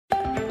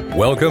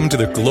Welcome to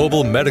the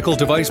Global Medical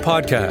Device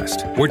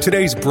Podcast, where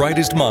today's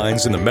brightest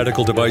minds in the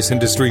medical device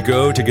industry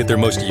go to get their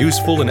most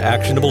useful and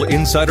actionable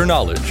insider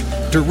knowledge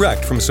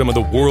direct from some of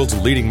the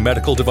world's leading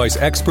medical device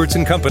experts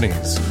and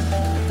companies.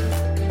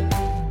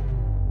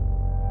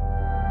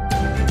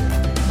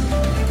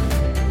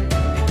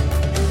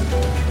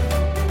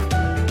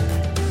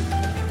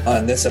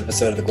 On this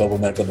episode of the Global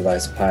Medical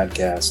Device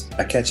Podcast,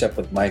 I catch up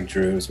with Mike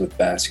Drews with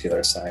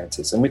Vascular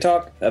Sciences, and we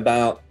talk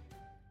about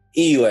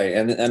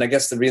EUA. And I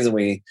guess the reason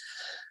we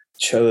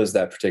chose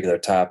that particular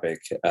topic,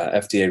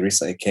 FDA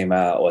recently came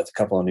out with a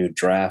couple of new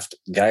draft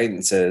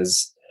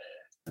guidances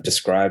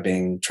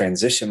describing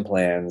transition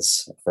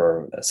plans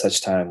for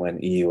such time when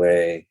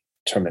EUA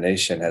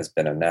termination has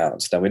been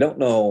announced. Now, we don't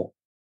know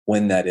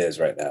when that is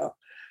right now,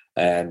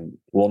 and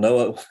we'll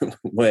know it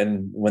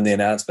when the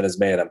announcement is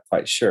made, I'm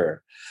quite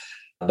sure.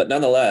 But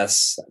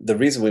nonetheless, the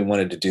reason we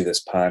wanted to do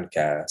this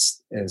podcast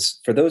is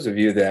for those of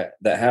you that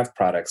have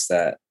products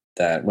that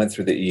went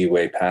through the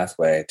EUA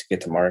pathway to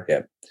get to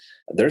market.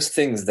 There's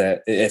things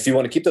that, if you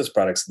want to keep those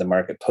products in the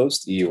market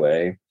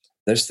post-EUA,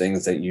 there's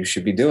things that you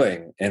should be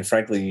doing. And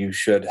frankly, you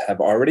should have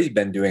already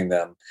been doing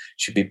them. You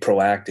should be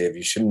proactive.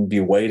 You shouldn't be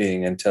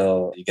waiting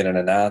until you get an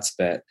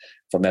announcement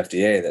from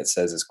FDA that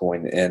says it's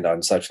going to end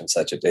on such and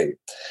such a date.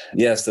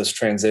 Yes, those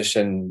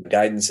transition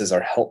guidances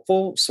are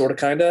helpful, sort of,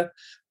 kind of,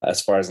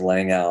 as far as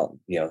laying out,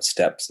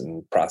 steps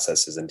and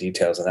processes and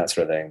details and that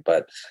sort of thing.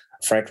 But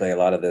frankly, a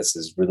lot of this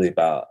is really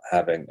about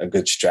having a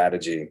good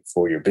strategy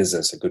for your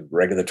business, a good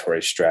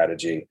regulatory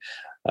strategy,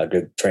 a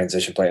good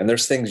transition plan. And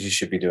there's things you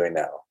should be doing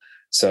now.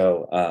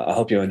 So I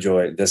hope you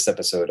enjoy this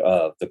episode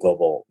of the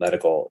Global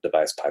Medical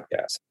Device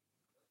Podcast.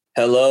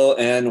 Hello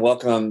and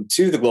welcome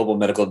to the Global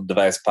Medical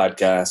Device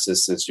Podcast.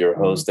 This is your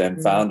host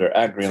and founder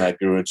at Greenlight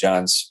Guru,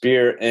 John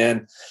Spear.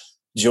 And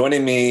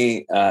joining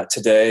me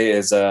today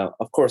is,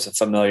 of course, a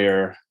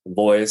familiar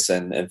voice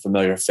and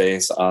familiar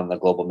face on the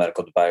Global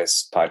Medical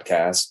Device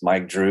Podcast,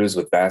 Mike Drews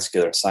with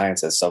Vascular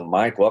Sciences. So,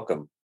 Mike,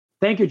 welcome.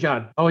 Thank you,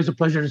 John. Always a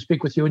pleasure to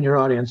speak with you and your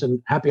audience,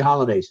 and happy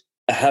holidays.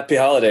 Happy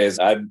holidays.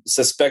 I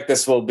suspect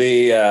this will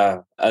be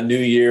a New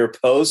Year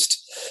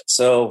post.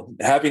 So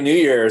happy New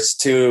Year's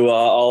to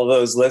all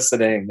those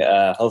listening.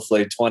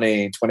 Hopefully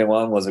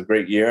 2021 was a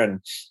great year, and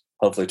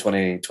hopefully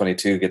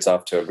 2022 gets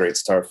off to a great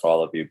start for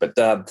all of you. But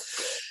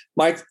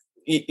Mike,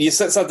 you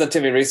said something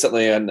to me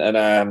recently, and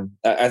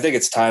I think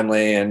it's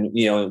timely. And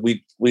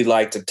we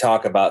like to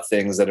talk about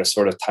things that are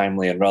sort of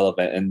timely and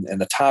relevant.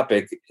 And the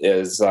topic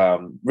is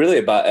really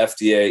about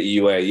FDA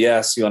EUA.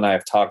 Yes, you and I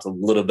have talked a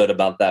little bit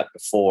about that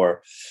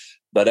before,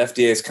 but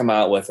FDA has come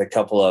out with a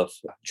couple of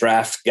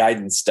draft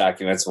guidance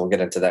documents. We'll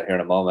get into that here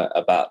in a moment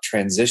about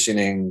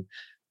transitioning,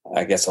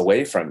 I guess,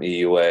 away from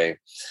EUA.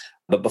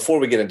 But before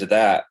we get into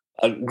that,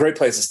 a great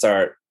place to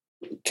start.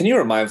 Can you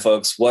remind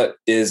folks what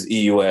is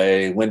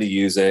EUA, when to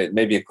use it,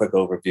 maybe a quick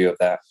overview of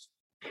that?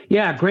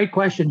 Yeah, great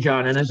question,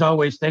 John. And as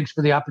always, thanks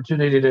for the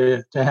opportunity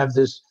to have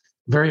this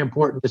very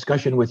important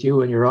discussion with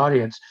you and your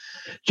audience.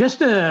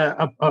 Just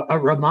a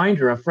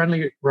reminder, a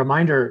friendly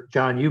reminder,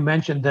 John, you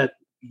mentioned that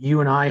you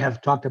and I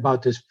have talked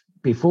about this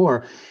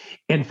before.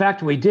 In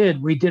fact, we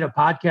did. We did a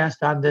podcast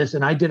on this,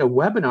 and I did a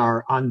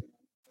webinar on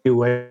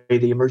EUA,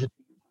 the emergency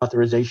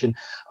authorization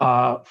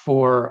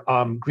for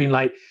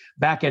Greenlight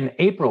back in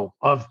April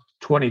of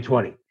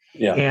 2020.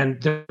 Yeah.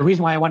 And the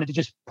reason why I wanted to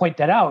just point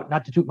that out,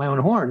 not to toot my own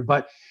horn,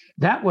 but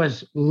that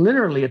was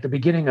literally at the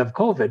beginning of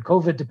COVID.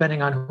 COVID,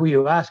 depending on who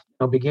you ask,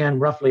 began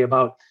roughly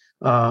about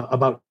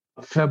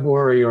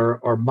February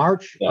or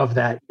March of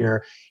that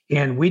year.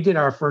 And we did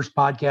our first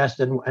podcast,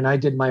 and I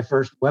did my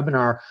first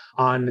webinar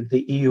on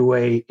the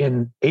EUA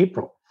in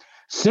April.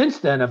 Since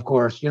then, of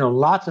course,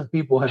 lots of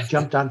people have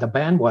jumped on the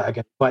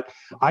bandwagon, but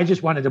I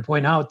just wanted to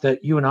point out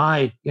that you and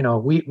I,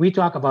 we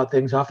talk about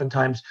things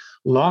oftentimes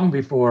long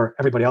before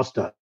everybody else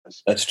does.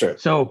 That's true.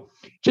 So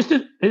just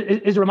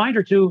as a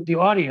reminder to the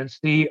audience,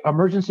 the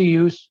Emergency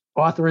Use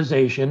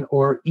Authorization,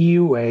 or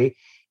EUA,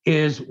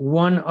 is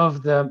one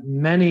of the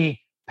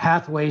many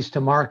pathways to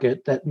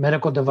market that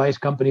medical device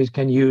companies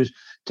can use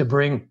to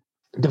bring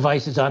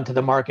devices onto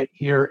the market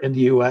here in the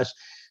U.S.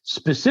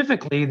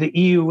 Specifically, the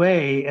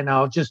EUA, and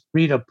I'll just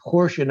read a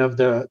portion of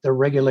the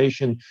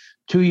regulation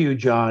to you,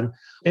 John.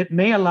 It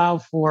may allow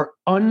for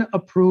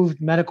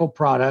unapproved medical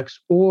products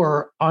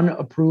or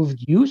unapproved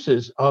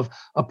uses of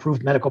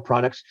approved medical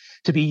products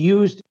to be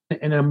used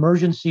in an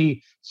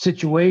emergency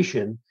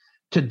situation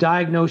to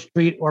diagnose,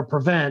 treat, or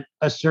prevent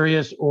a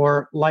serious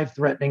or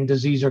life-threatening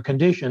disease or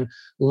condition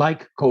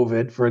like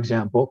COVID, for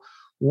example,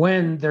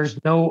 when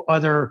there's no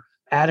other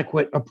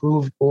adequate,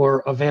 approved, or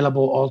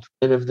available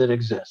alternative that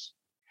exists.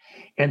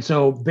 And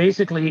so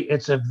basically,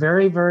 it's a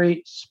very,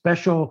 very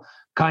special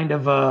kind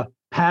of a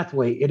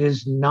pathway. It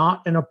is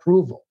not an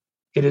approval.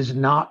 It is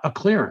not a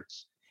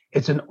clearance.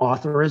 It's an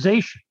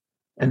authorization.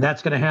 And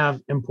that's going to have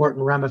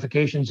important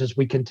ramifications as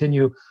we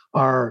continue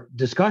our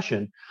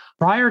discussion.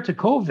 Prior to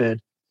COVID,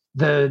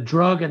 the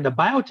drug and the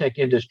biotech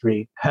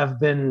industry have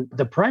been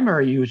the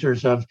primary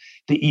users of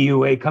the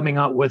EUA, coming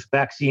out with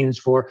vaccines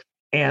for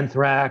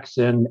anthrax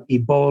and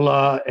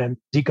Ebola and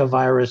Zika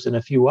virus and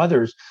a few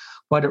others.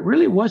 But it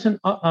really wasn't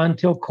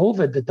until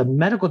COVID that the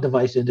medical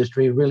device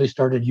industry really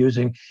started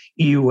using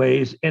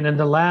EUAs. And in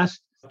the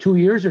last 2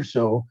 years or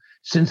so,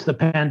 since the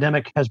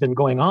pandemic has been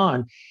going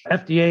on,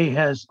 FDA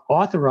has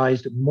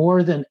authorized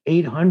more than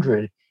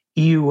 800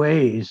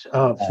 EUAs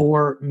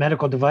for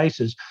medical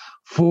devices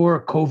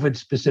for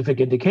COVID-specific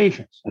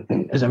indications.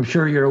 As I'm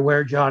sure you're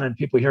aware, John, and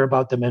people hear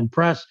about them in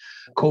press,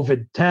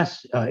 COVID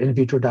tests, in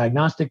vitro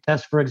diagnostic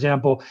tests, for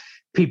example,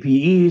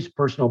 PPEs,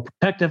 personal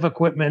protective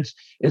equipments,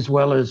 as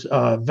well as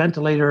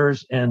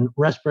ventilators and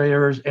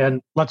respirators.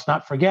 And let's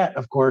not forget,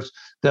 of course,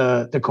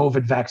 the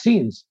COVID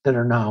vaccines that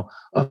are now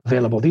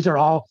available. These are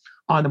all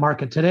on the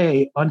market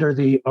today under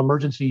the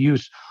Emergency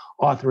Use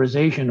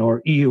Authorization,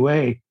 or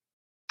EUA.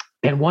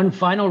 And one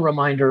final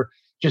reminder,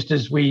 just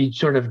as we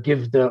sort of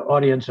give the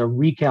audience a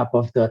recap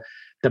of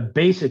the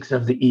basics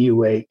of the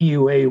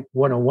EUA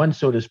 101,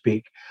 so to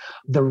speak,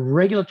 the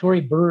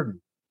regulatory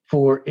burden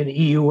for an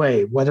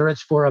EUA, whether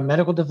it's for a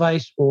medical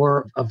device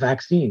or a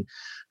vaccine,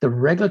 the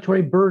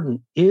regulatory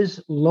burden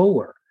is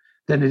lower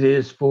than it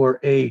is for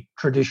a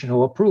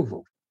traditional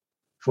approval.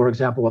 For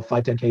example, a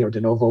 510K or de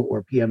novo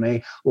or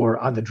PMA, or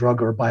on the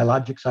drug or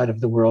biologic side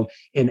of the world,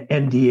 an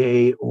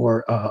NDA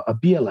or a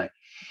BLA.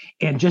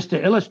 And just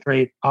to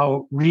illustrate,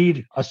 I'll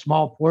read a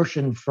small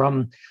portion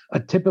from a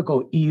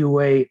typical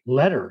EUA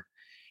letter.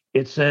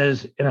 It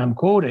says, and I'm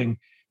quoting,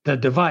 the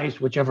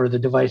device, whichever the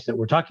device that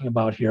we're talking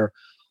about here,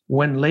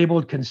 when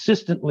labeled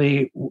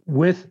consistently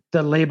with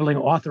the labeling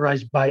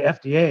authorized by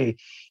FDA,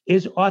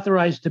 is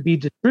authorized to be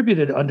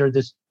distributed under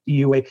this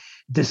EUA,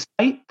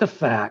 despite the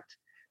fact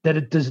that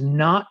it does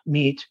not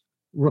meet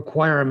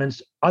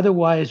requirements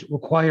otherwise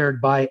required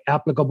by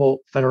applicable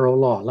federal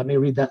law. Let me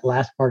read that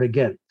last part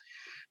again.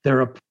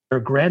 They're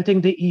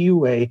granting the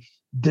EUA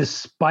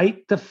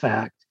despite the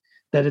fact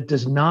that it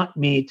does not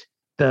meet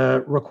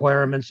the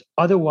requirements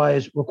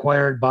otherwise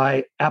required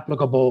by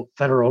applicable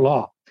federal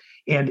law.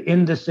 And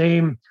in the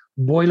same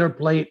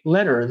boilerplate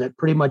letter that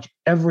pretty much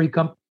every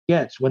company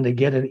gets when they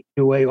get an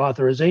EUA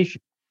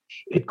authorization,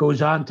 it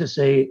goes on to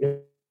say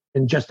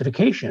in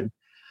justification,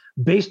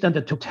 based on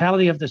the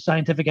totality of the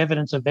scientific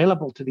evidence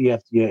available to the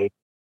FDA,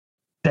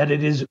 that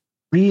it is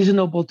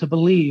reasonable to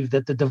believe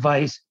that the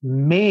device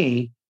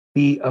may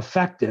be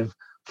effective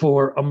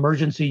for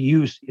emergency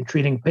use in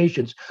treating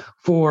patients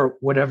for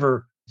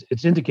whatever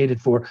it's indicated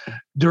for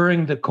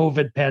during the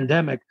COVID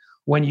pandemic,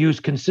 when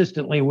used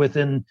consistently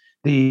within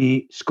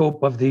the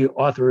scope of the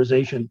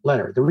authorization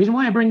letter. The reason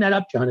why I bring that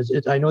up, John, is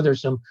I know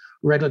there's some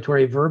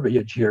regulatory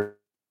verbiage here,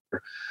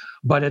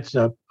 but it's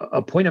a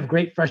point of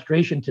great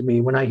frustration to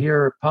me when I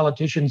hear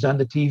politicians on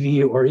the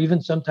TV, or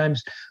even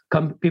sometimes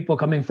people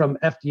coming from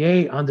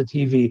FDA on the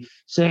TV,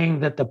 saying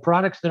that the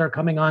products that are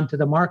coming onto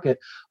the market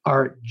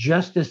are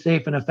just as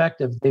safe and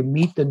effective. They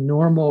meet the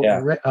normal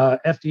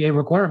FDA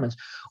requirements,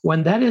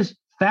 when that is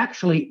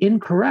factually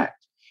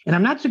incorrect. And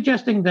I'm not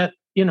suggesting that,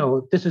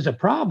 this is a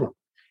problem.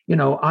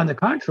 On the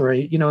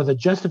contrary, the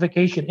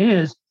justification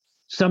is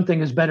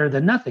something is better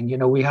than nothing.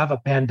 We have a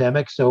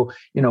pandemic, so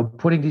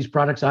putting these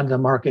products onto the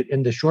market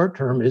in the short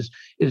term is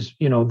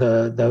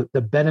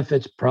the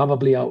benefits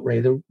probably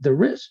outweigh the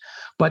risks.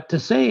 But to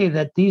say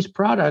that these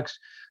products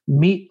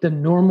meet the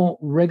normal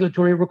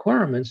regulatory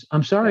requirements,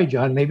 I'm sorry,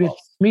 John, maybe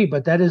it's me,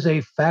 but that is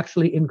a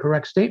factually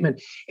incorrect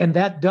statement, and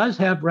that does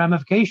have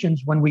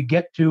ramifications when we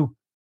get to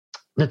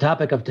the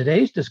topic of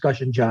today's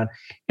discussion, John,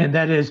 and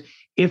that is,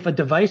 if a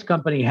device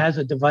company has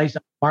a device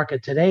on the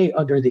market today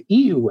under the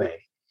EUA,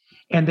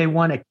 and they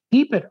want to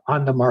keep it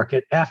on the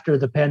market after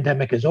the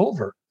pandemic is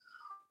over,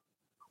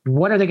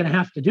 what are they going to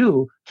have to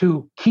do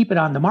to keep it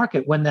on the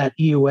market when that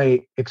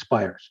EUA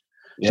expires?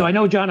 Yeah. So I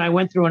know, John, I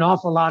went through an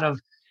awful lot of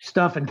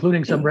stuff,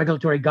 including some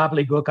regulatory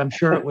gobbledygook. I'm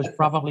sure it was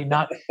probably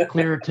not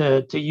clear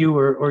to you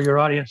or your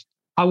audience.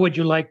 How would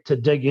you like to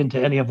dig into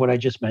any of what I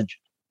just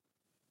mentioned?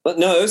 Well,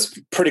 no, it was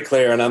pretty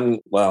clear. And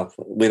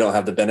we don't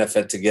have the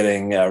benefit to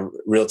getting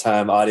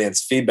real-time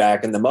audience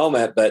feedback in the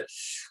moment, but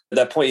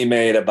that point you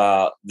made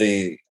about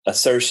the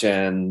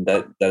assertion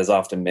that is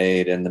often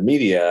made in the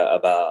media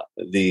about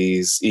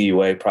these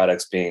EUA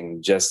products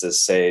being just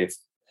as safe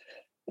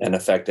and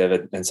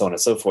effective and so on and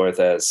so forth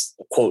as,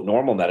 quote,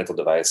 normal medical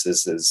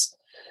devices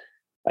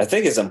I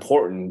think is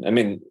important. I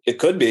mean, it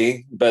could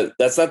be, but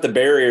that's not the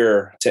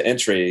barrier to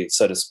entry,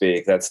 so to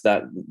speak. That's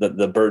not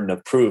the burden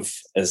of proof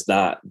is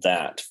not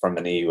that from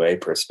an EUA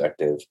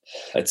perspective.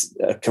 It's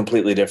a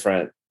completely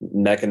different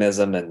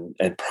mechanism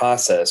and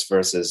process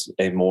versus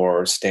a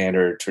more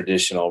standard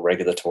traditional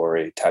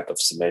regulatory type of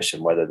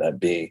submission, whether that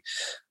be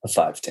a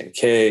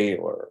 510K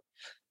or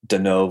de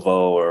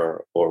novo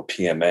or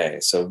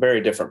PMA. So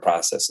very different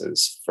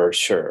processes for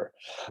sure.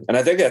 And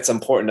I think that's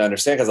important to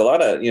understand because a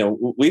lot of,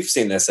 we've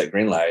seen this at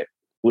Greenlight.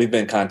 We've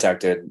been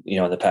contacted,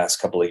 in the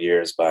past couple of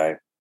years by,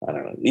 I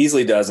don't know,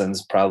 easily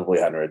dozens, probably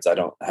hundreds. I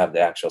don't have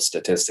the actual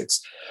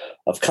statistics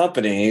of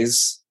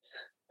companies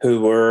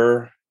who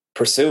were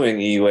pursuing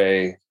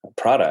EUA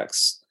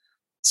products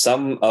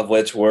some of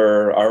which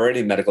were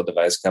already medical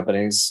device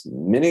companies,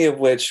 many of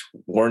which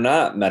were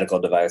not medical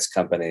device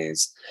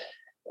companies.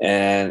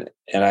 And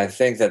I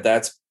think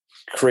that's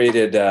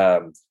created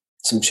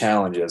some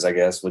challenges, I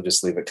guess. We'll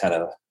just leave it kind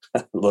of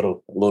a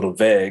little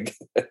vague,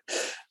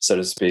 so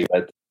to speak.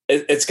 But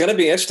it's going to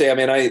be interesting. I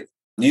mean,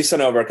 you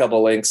sent over a couple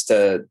of links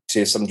to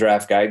some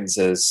draft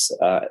guidances.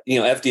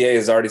 FDA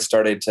has already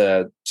started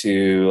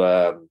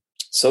to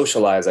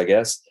socialize, I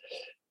guess,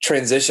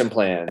 transition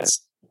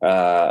plans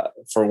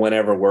for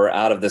whenever we're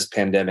out of this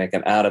pandemic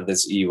and out of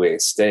this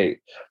EUA state.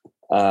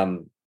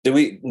 Do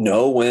we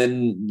know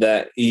when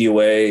that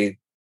EUA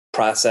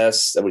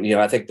process?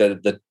 I think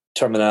the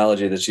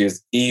terminology that's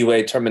used,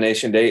 EUA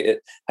termination date,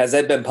 has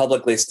that been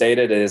publicly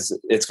stated?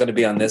 It's going to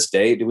be on this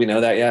date? Do we know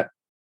that yet?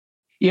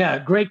 Yeah,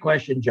 great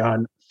question,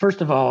 John.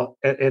 First of all,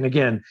 and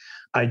again,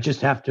 I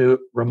just have to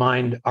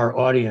remind our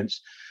audience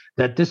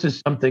that this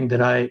is something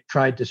that I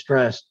tried to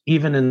stress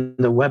even in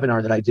the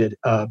webinar that I did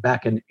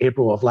back in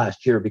April of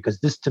last year, because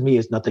this to me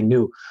is nothing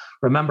new.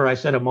 Remember, I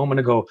said a moment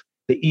ago,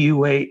 the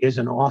EUA is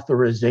an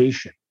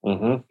authorization.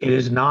 Mm-hmm. It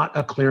is not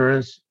a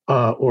clearance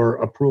or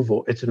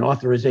approval. It's an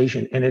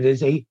authorization, and it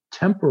is a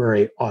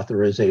temporary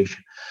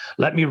authorization.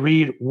 Let me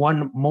read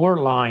one more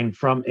line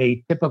from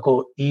a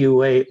typical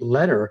EUA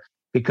letter,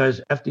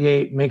 because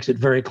FDA makes it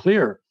very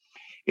clear.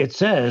 It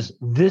says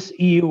this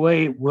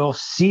EUA will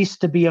cease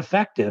to be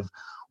effective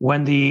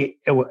when the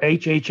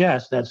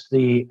HHS, that's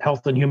the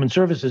Health and Human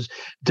Services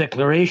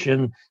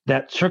declaration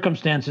that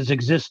circumstances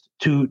exist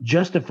to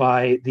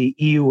justify the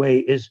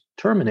EUA is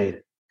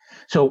terminated.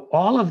 So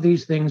all of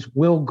these things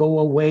will go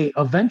away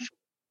eventually.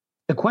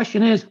 The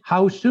question is,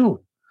 how soon?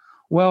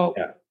 Well,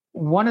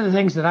 One of the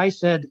things that I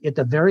said at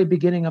the very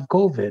beginning of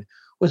COVID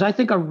was I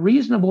think a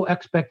reasonable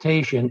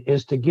expectation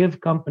is to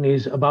give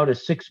companies about a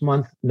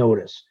 6-month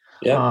notice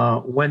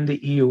when the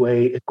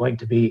EUA is going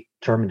to be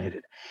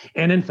terminated.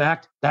 And in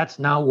fact, that's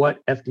now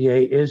what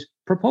FDA is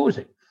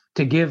proposing,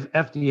 to give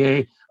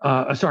companies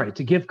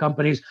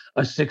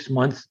a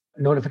 6-month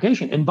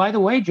notification. And by the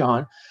way,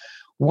 John,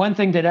 one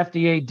thing that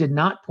FDA did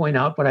not point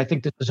out, but I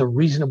think this is a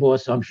reasonable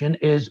assumption,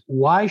 is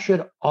why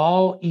should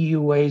all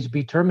EUAs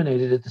be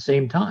terminated at the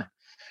same time?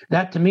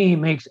 That to me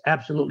makes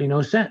absolutely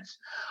no sense.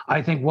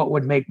 I think what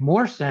would make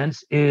more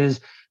sense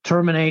is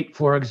terminate,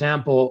 for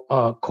example,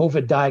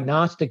 COVID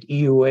diagnostic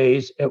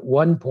EUAs at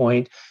one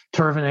point,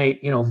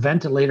 terminate,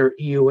 ventilator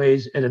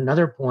EUAs at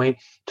another point,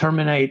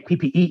 terminate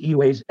PPE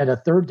EUAs at a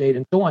third date,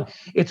 and so on.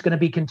 It's going to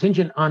be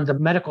contingent on the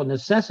medical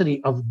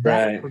necessity of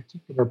that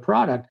particular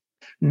product,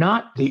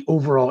 not the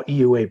overall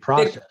EUA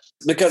process.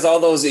 Because all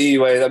those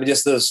EUAs, I mean,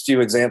 just those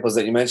few examples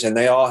that you mentioned,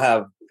 they all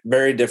have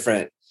very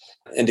different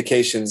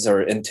indications or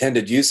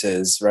intended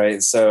uses,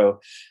 right? So,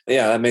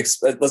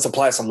 let's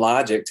apply some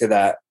logic to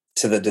that,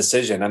 to the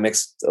decision. That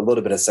makes a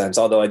little bit of sense,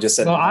 although I just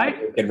said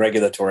in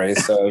regulatory,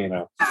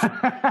 so,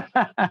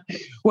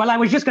 Well, I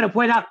was just going to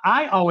point out,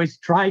 I always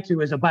try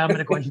to, as a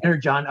biomedical engineer,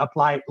 John,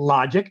 apply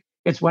logic.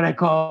 It's what I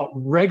call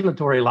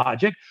regulatory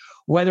logic.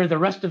 Whether the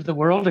rest of the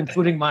world,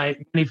 including my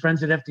many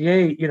friends at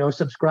FDA,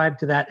 subscribe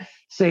to that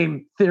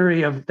same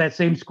theory of that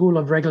same school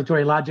of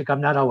regulatory logic,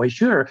 I'm not always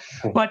sure.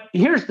 But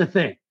here's the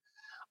thing.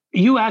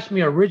 You asked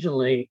me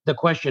originally the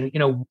question,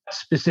 what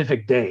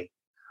specific day?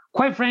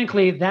 Quite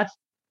frankly, that's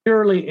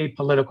purely a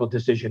political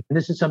decision. And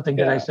this is something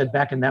that I said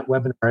back in that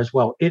webinar as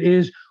well. It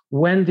is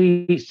when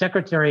the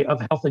Secretary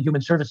of Health and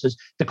Human Services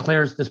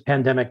declares this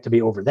pandemic to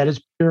be over. That is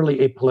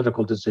purely a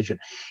political decision.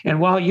 And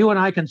while you and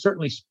I can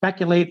certainly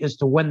speculate as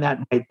to when that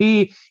might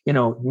be,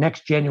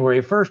 next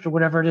January 1st or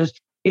whatever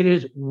it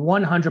is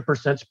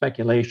 100%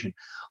 speculation.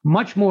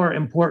 Much more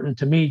important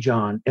to me,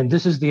 John, and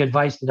this is the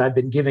advice that I've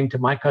been giving to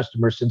my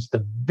customers since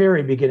the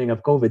very beginning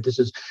of COVID. This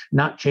has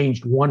not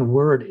changed one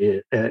word,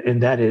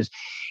 and that is,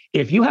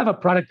 if you have a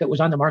product that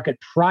was on the market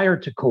prior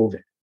to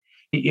COVID,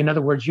 in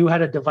other words, you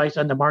had a device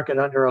on the market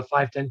under a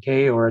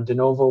 510K or a de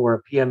novo or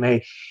a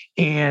PMA,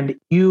 and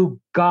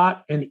you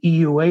got an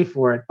EUA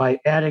for it by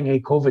adding a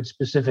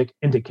COVID-specific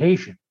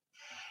indication,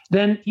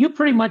 then you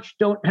pretty much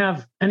don't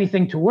have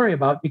anything to worry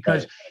about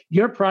because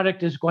your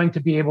product is going to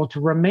be able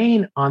to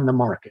remain on the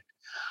market.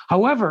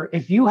 However,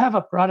 if you have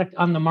a product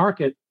on the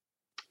market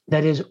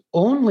that is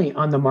only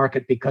on the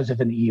market because of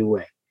an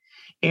EUA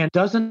and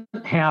doesn't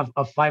have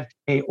a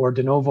 510K or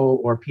de novo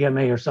or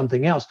PMA or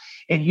something else,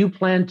 and you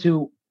plan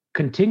to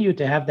continue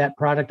to have that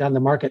product on the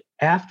market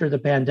after the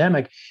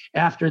pandemic,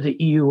 after the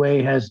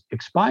EUA has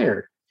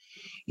expired,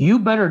 you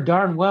better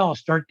darn well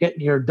start getting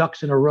your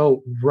ducks in a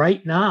row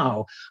right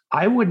now.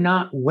 I would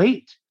not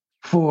wait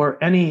for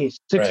any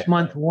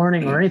 6-month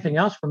warning or anything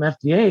else from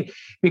FDA,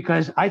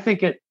 because I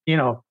think it,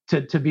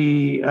 to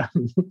be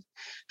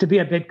to be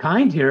a bit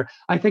kind here,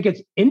 I think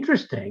it's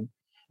interesting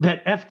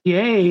that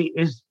FDA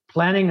is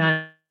planning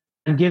on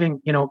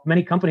giving,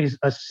 many companies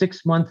a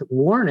 6-month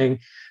warning.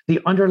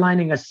 The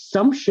underlying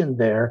assumption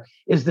there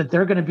is that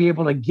they're going to be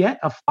able to get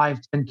a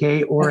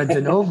 510K or a de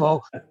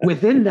novo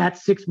within that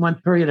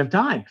 6-month period of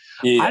time.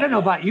 I don't know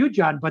about you,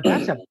 John, but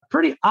that's a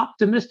pretty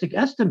optimistic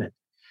estimate.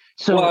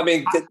 So, well, I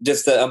mean,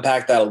 just to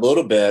unpack that a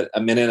little bit, I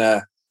mean,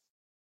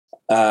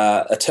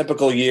 A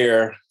typical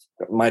year,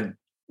 my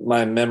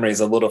memory is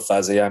a little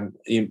fuzzy.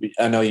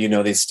 I know you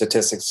know these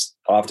statistics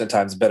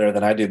oftentimes better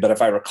than I do, but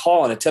if I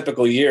recall, in a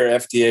typical year,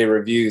 FDA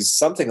reviews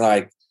something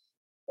like,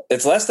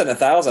 it's less than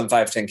 1,000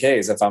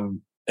 510Ks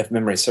if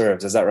memory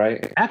serves. Is that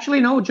right? Actually,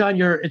 no, John.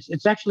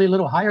 It's actually a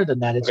little higher than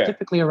that. It's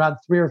typically around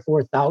 3,000 or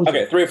 4,000.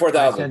 Okay, 3,000 or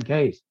 4,000.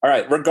 510Ks. All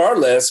right.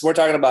 Regardless, we're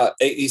talking about,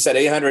 you said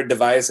 800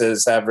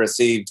 devices have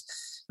received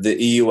the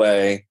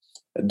EUA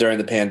during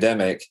the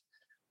pandemic.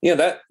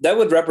 That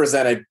would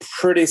represent a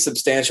pretty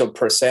substantial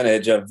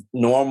percentage of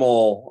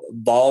normal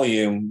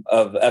volume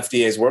of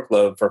FDA's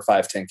workload for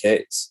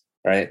 510Ks,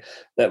 right?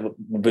 That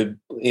would,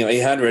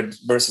 800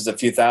 versus a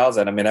few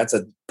thousand. I mean, that's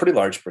a pretty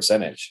large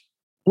percentage.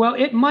 Well,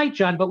 it might,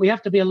 John, but we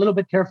have to be a little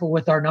bit careful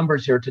with our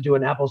numbers here to do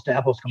an apples to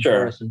apples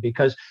comparison,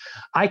 because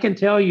I can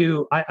tell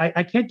you,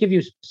 I can't give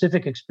you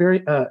specific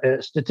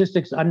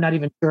statistics. I'm not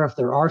even sure if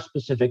there are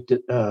specific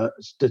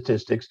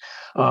statistics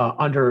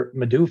under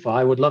MDUFA.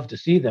 I would love to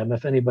see them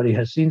if anybody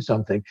has seen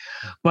something.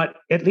 But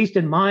at least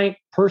in my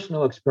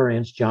personal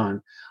experience,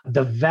 John,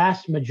 the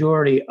vast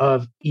majority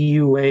of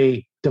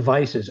EUA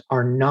devices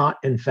are not,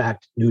 in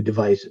fact, new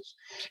devices.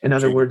 In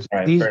other words,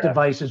 these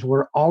devices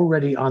were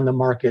already on the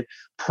market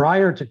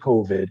prior to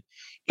COVID.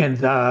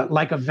 And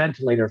like a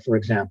ventilator, for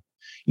example,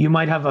 you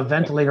might have a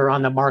ventilator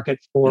on the market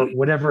for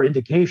whatever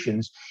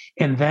indications,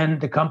 and then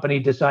the company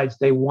decides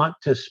they want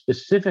to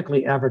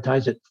specifically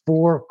advertise it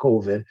for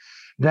COVID.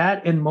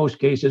 That, in most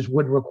cases,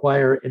 would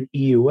require an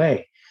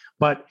EUA.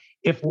 But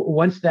if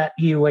once that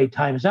EUA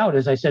times out,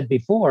 as I said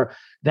before,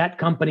 that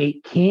company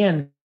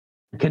can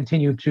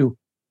continue to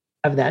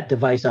have that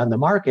device on the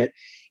market.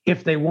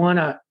 If they want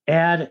to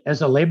add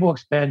as a label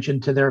expansion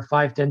to their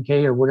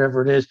 510K or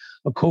whatever it is,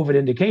 a COVID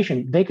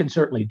indication, they can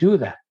certainly do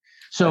that.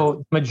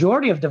 So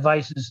majority of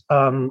devices,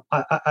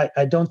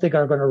 I don't think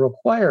are going to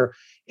require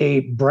a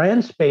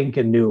brand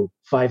spanking new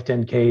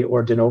 510K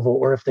or de novo,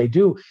 or if they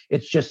do,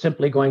 it's just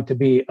simply going to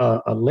be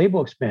a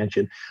label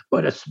expansion.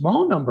 But a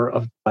small number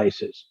of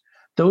devices,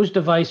 those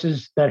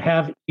devices that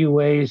have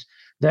EUAs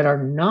that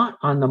are not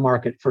on the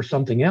market for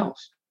something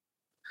else,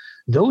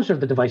 those are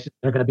the devices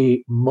that are going to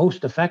be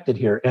most affected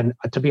here. And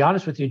to be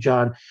honest with you,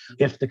 John,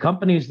 if the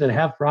companies that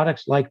have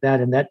products like that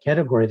in that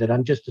category that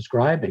I'm just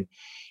describing,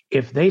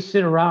 if they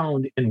sit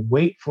around and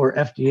wait for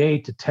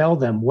FDA to tell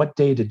them what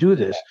day to do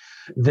this,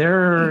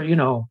 they're, it's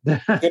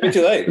gonna be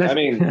too late.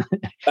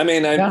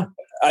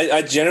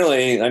 I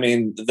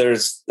generally,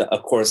 there's,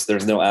 of course,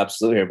 there's no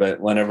absolute here,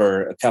 but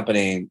whenever a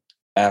company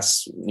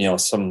asks,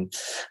 some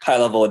high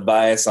level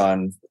advice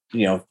on,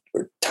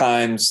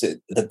 times,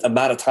 the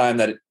amount of time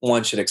that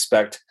one should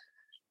expect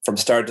from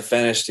start to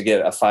finish to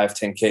get a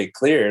 510K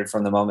cleared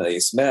from the moment that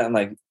you submit, I'm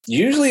like,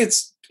 usually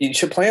you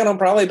should plan on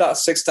probably about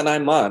 6 to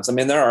 9 months. I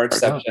mean, there are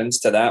exceptions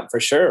to that for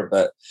sure.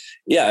 But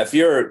yeah,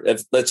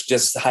 if let's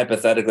just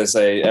hypothetically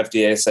say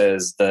FDA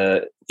says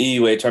the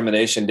EUA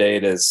termination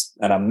date is,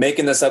 and I'm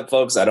making this up,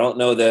 folks, I don't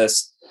know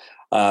this,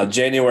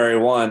 January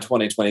 1,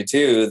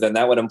 2022, then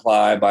that would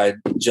imply by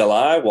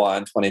July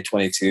 1,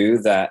 2022,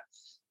 that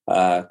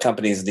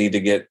companies need to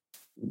get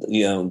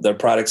their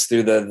products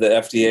through the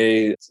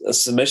FDA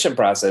submission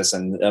process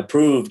and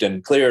approved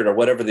and cleared, or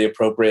whatever the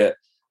appropriate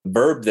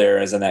verb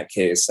there is in that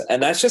case.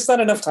 And that's just not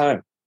enough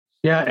time.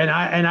 Yeah,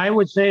 and I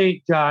would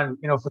say, John,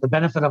 for the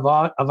benefit of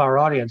our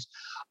audience,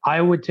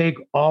 I would take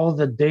all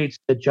the dates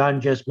that John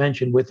just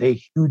mentioned with a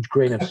huge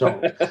grain of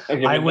salt.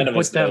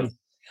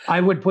 I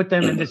would put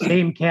them in the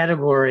same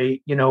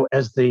category,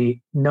 as the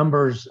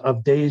numbers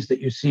of days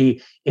that you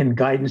see in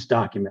guidance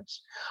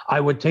documents. I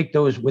would take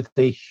those with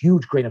a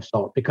huge grain of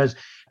salt, because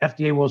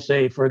FDA will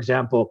say, for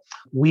example,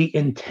 we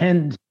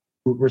intend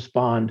to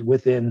respond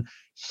within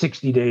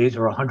 60 days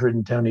or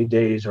 120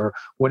 days or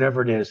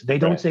whatever it is. They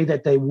don't say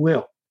that they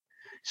will.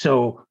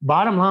 So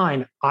bottom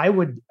line, I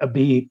would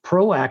be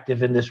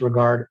proactive in this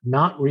regard,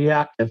 not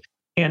reactive.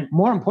 And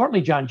more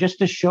importantly, John, just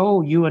to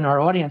show you and our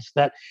audience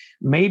that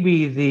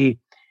maybe the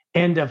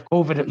end of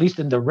COVID, at least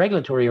in the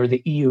regulatory or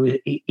the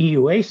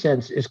EUA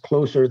sense, is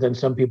closer than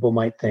some people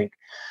might think.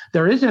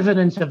 There is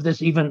evidence of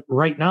this even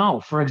right now.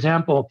 For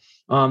example,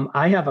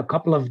 I have a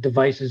couple of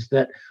devices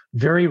that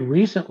very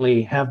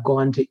recently have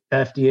gone to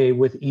FDA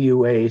with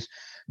EUAs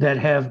that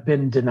have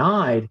been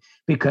denied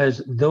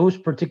because those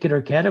particular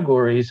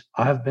categories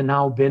have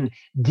now been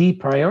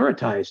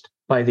deprioritized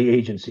by the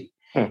agency.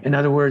 In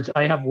other words,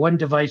 I have one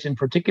device in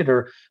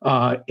particular.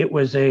 It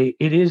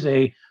is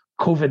a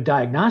COVID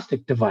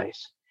diagnostic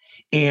device.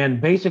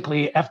 And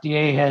basically,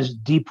 FDA has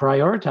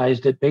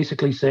deprioritized it,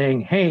 basically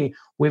saying, hey,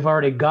 we've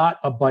already got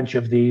a bunch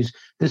of these.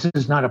 This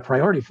is not a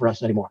priority for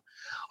us anymore.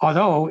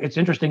 Although it's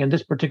interesting in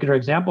this particular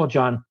example,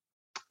 John,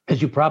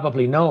 as you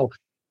probably know,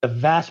 the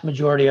vast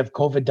majority of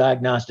COVID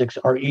diagnostics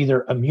are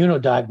either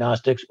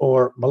immunodiagnostics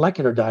or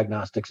molecular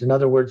diagnostics. In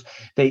other words,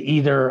 they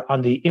either,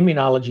 on the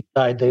immunology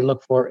side, they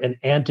look for an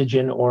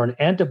antigen or an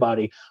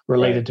antibody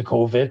related to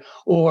COVID,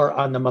 or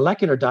on the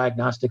molecular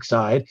diagnostic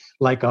side,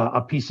 like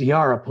a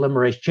PCR, a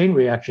polymerase chain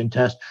reaction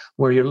test,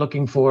 where you're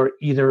looking for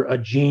either a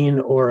gene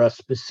or a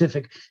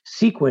specific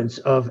sequence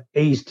of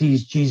A's,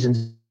 T's, G's,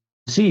 and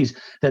disease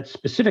that's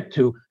specific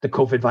to the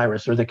COVID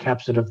virus or the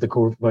capsid of the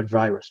COVID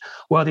virus.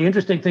 Well, the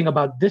interesting thing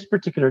about this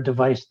particular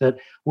device that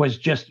was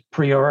just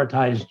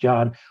prioritized,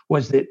 John,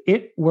 was that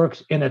it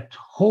works in a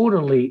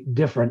totally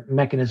different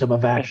mechanism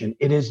of action.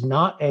 It is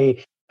not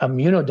a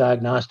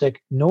immunodiagnostic,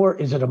 nor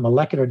is it a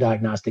molecular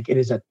diagnostic. It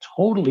is a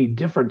totally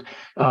different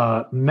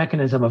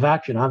mechanism of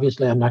action.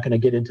 Obviously, I'm not going to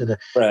get into the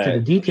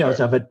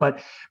details of it,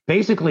 but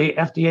basically,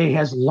 FDA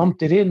has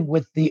lumped it in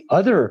with the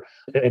other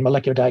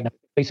molecular diagnostic,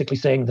 basically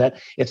saying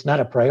that it's not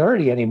a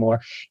priority anymore.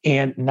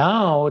 And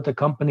now the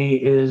company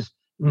is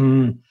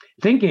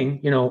thinking,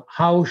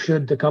 how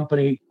should the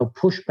company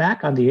push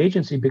back on the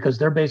agency? Because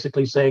they're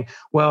basically saying,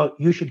 well,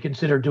 you should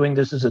consider doing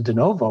this as a de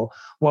novo.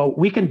 Well,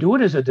 we can do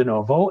it as a de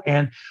novo.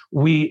 And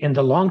we, in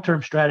the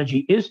long-term strategy,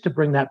 is to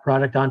bring that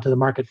product onto the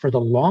market for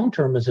the long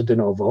term as a de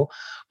novo.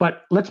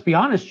 But let's be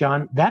honest,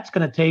 John, that's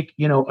going to take,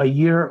 a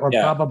year or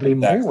probably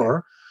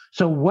more.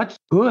 So what's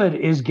good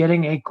is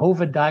getting a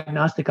COVID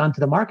diagnostic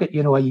onto the market,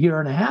 a year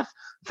and a half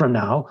from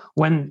now,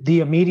 when the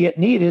immediate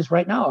need is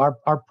right now.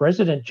 Our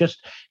president just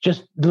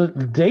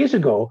days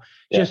ago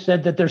just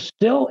said that there's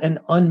still an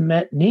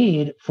unmet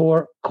need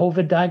for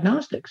COVID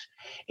diagnostics.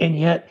 And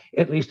yet,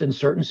 at least in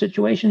certain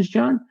situations,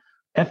 John,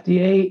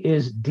 FDA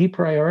is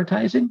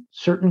deprioritizing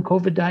certain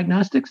COVID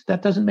diagnostics.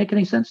 That doesn't make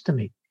any sense to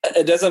me.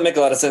 It doesn't make a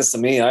lot of sense to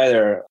me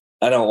either.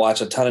 I don't watch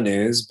a ton of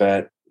news,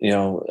 but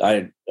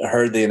I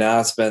heard the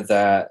announcement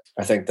that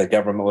I think the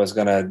government was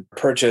going to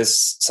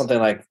purchase something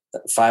like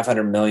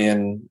 500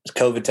 million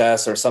COVID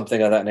tests or something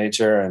of that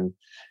nature and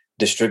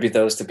distribute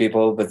those to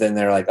people. But then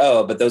they're like,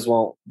 oh, but those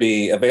won't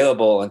be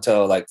available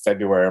until like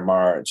February or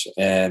March.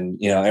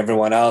 And,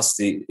 everyone else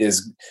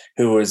needs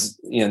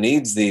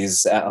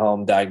these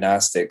at-home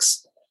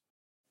diagnostics.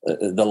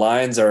 The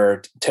lines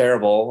are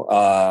terrible,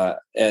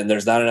 and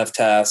there's not enough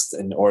tests,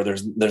 or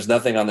there's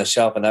nothing on the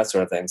shelf and that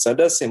sort of thing. So it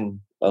does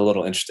seem a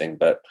little interesting,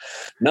 but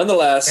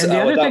nonetheless. And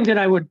the other thing that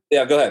I would,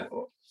 go ahead.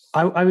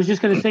 I was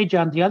just going to say,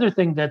 John, the other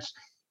thing that's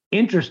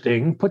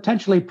interesting,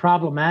 potentially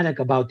problematic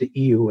about the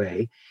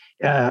EUA,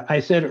 I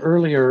said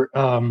earlier,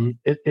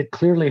 it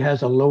clearly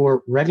has a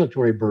lower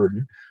regulatory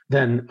burden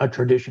than a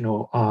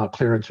traditional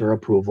clearance or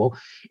approval.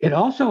 It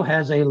also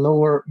has a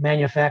lower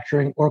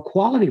manufacturing or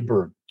quality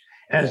burden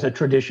as a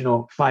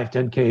traditional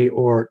 510K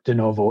or de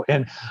novo.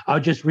 And I'll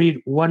just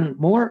read one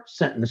more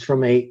sentence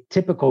from a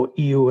typical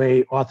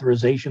EUA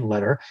authorization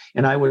letter.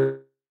 And I would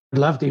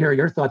love to hear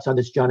your thoughts on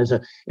this, John, as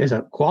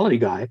a quality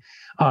guy.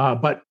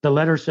 But the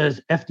letter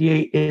says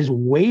FDA is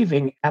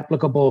waiving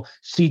applicable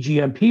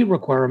CGMP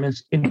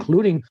requirements,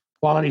 including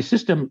quality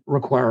system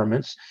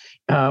requirements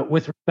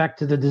with respect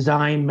to the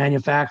design,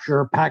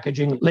 manufacture,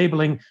 packaging,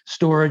 labeling,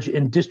 storage,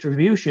 and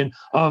distribution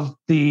of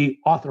the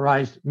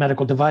authorized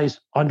medical device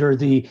under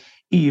the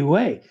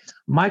EUA.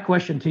 My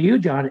question to you,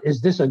 John,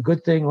 is this a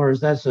good thing or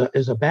is that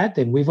a bad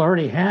thing? We've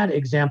already had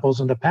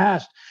examples in the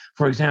past.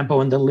 For example,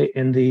 in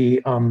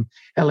the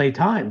LA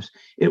Times,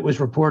 it was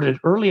reported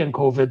early in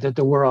COVID that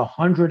there were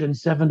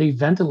 170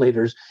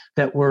 ventilators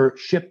that were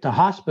shipped to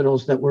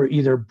hospitals that were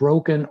either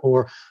broken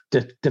or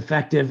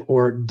defective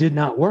or did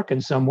not work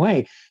in some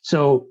way.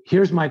 So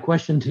here's my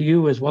question to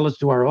you as well as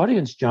to our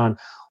audience, John.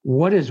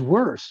 What is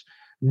worse?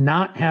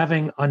 Not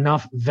having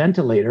enough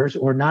ventilators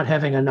or not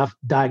having enough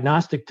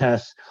diagnostic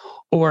tests,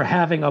 or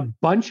having a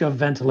bunch of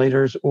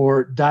ventilators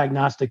or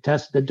diagnostic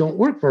tests that don't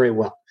work very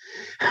well.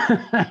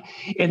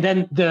 And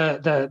then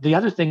the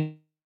other thing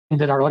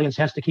that our audience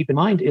has to keep in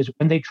mind is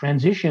when they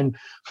transition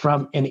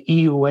from an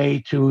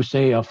EUA to,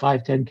 say, a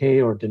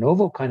 510K or de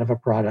novo kind of a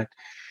product,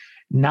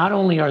 not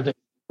only are the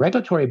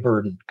regulatory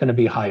burden going to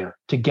be higher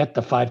to get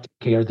the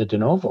 510K or the de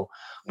novo,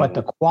 but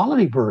the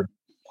quality burden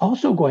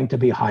also going to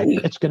be high.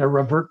 It's going to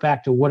revert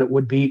back to what it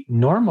would be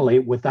normally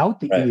without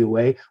the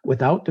EUA,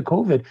 without the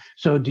COVID.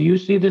 So do you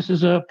see this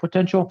as a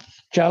potential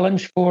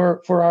challenge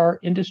for our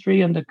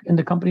industry and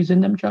the companies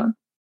in them, John?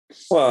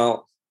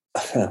 Well,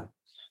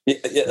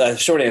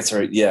 short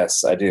answer,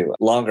 yes, I do.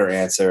 Longer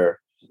answer,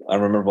 I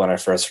remember when I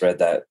first read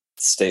that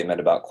statement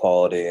about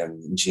quality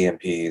and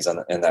GMPs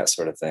and that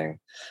sort of thing,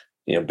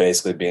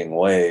 basically being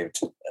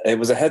waived. It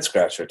was a head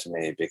scratcher to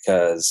me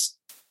because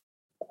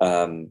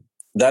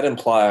that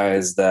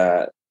implies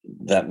that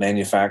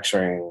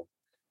manufacturing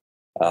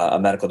a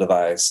medical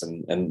device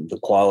and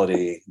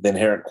the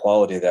inherent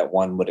quality that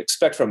one would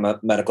expect from a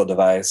medical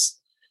device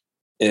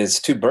is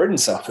too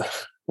burdensome.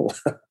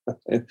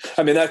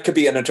 I mean, that could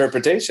be an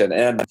interpretation,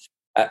 and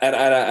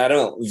I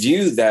don't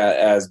view that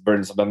as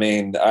burdensome. I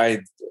mean, I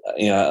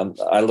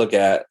look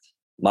at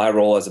my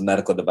role as a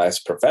medical device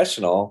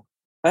professional.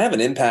 I have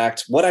an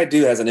impact. What I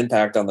do has an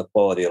impact on the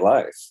quality of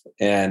life,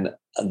 and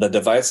the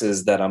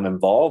devices that I'm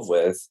involved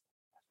with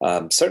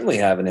certainly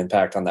have an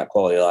impact on that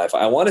quality of life.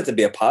 I want it to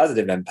be a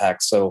positive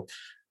impact. So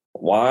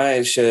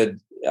why should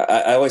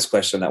I always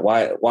question that?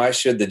 Why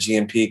should the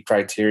GMP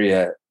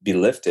criteria be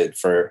lifted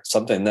for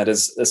something that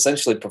is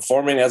essentially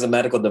performing as a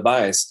medical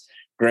device?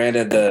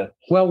 Granted,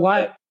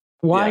 why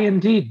Why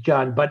indeed,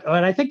 John? But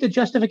I think the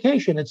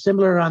justification, it's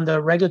similar on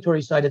the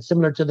regulatory side. It's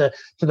similar to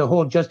the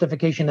whole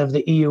justification of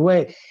the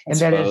EUA, and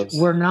that is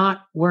we're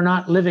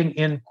not living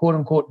in quote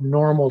unquote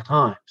normal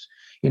times.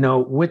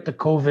 With the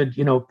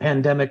COVID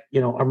pandemic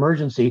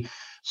emergency,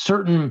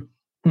 certain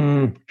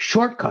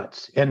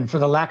shortcuts, and for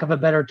the lack of a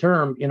better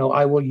term,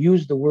 I will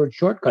use the word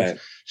shortcuts. Right.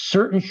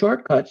 Certain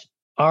shortcuts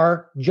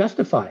are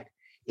justified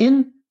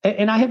and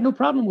I have no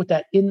problem with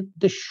that in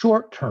the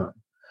short term.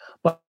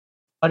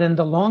 But in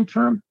the long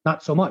term,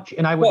 not so much.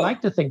 And I would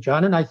like to think,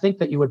 John, and I think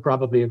that you would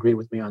probably agree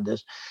with me on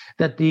this,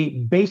 that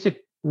the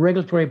basic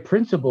regulatory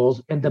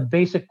principles and the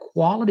basic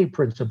quality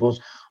principles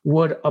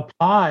would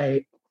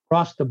apply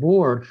across the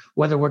board,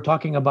 whether we're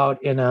talking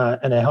about in a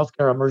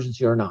healthcare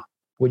emergency or not.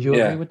 Would you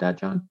agree with that,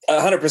 John?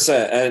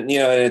 100%. And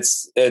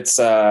it's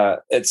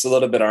a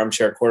little bit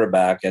armchair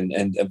quarterback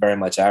and very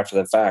much after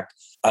the fact.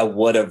 I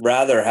would have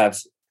rather have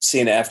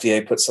seen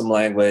FDA put some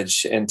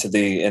language into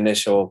the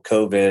initial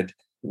COVID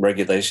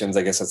regulations,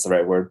 I guess that's the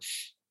right word,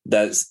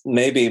 that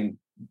maybe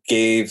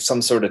gave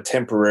some sort of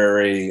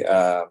temporary,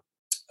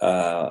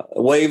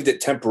 waived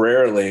it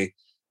temporarily,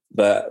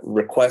 but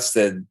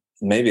requested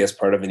maybe as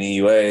part of an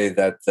EUA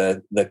that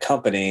the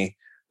company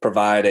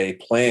provide a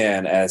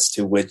plan as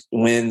to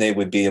when they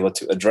would be able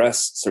to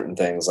address certain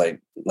things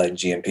like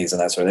GMPs and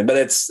that sort of thing. But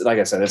it's, like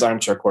I said, it's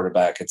armchair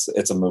quarterback.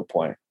 It's a moot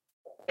point.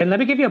 And let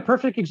me give you a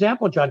perfect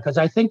example, John, because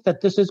I think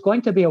that this is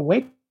going to be a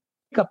wake-up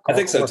call. I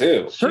think so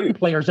too. Certain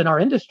players in our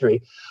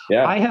industry.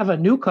 Yeah. I have a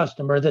new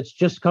customer that's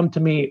just come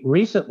to me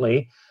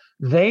recently.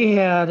 They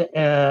had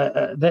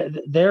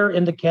they're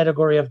in the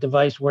category of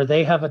device where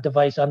they have a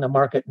device on the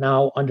market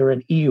now under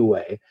an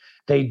EUA.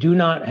 They do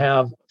not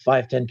have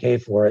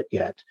 510K for it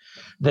yet.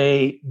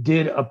 They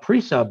did a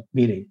pre-sub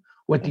meeting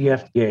with the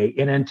FDA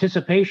in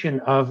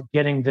anticipation of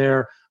getting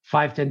their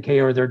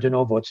 510K or their de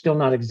novo. It's still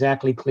not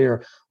exactly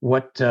clear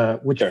which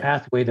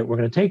pathway that we're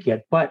going to take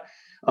yet. But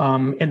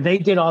and they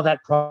did all that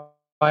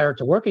prior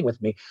to working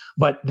with me.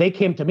 But they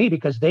came to me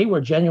because they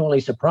were genuinely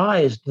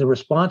surprised. The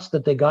response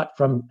that they got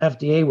from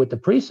FDA with the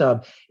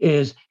pre-sub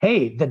is,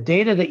 hey, the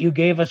data that you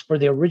gave us for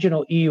the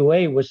original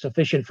EUA was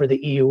sufficient for the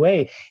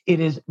EUA. It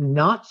is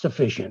not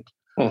sufficient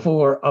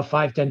for a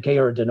 510K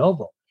or a de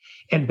novo.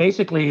 And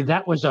basically,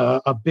 that was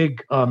a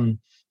big, how do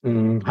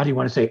you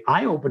want to say,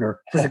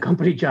 eye-opener for the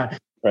company, John.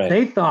 Right.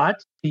 They thought,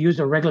 to use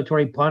a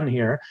regulatory pun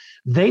here,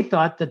 they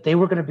thought that they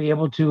were going to be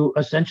able to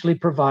essentially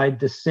provide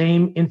the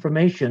same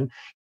information,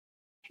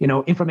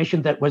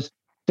 information that was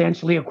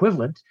substantially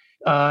equivalent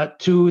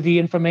to the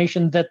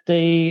information that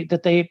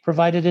they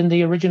provided in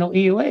the original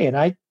EUA. And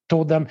I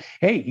told them,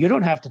 hey, you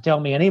don't have to tell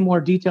me any more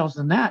details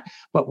than that.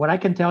 But what I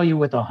can tell you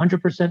with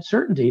 100%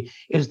 certainty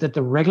is that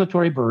the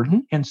regulatory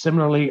burden, and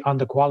similarly on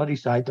the quality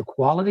side, the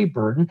quality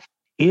burden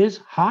is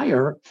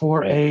higher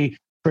for a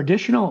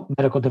traditional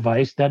medical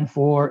device than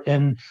for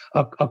a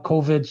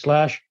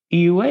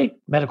COVID/EUA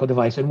medical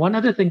device. And one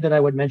other thing that I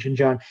would mention,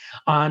 John,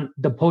 on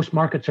the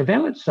post-market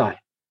surveillance side,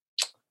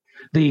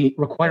 the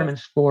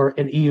requirements for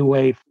an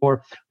EUA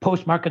for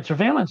post-market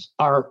surveillance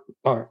have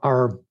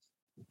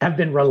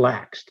been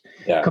relaxed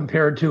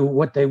compared to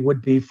what they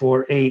would be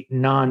for a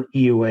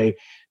non-EUA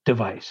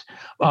device,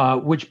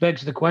 which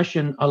begs the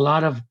question, a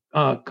lot of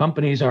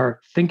companies are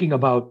thinking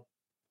about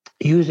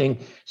using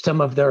some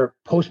of their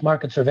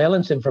post-market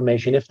surveillance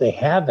information, if they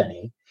have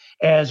any,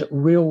 as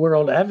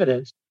real-world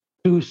evidence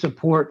to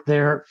support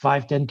their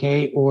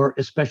 510K or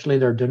especially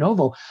their de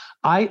novo.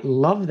 I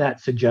love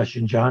that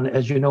suggestion, John.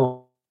 As you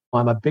know,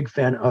 I'm a big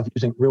fan of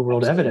using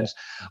real-world evidence.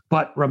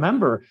 But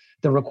remember,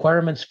 the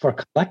requirements for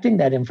collecting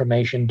that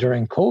information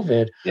during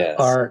COVID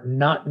are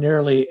not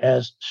nearly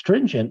as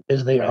stringent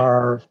as they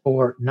are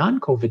for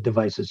non-COVID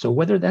devices. So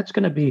whether that's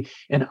going to be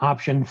an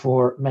option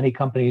for many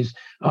companies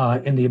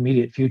in the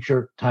immediate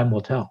future, time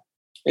will tell.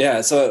 Yeah.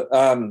 So,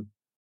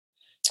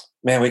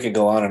 man, we could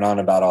go on and on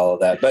about all of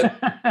that. But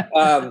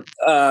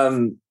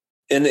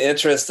in the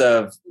interest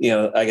of,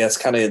 I guess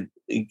kind of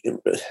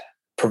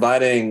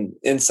providing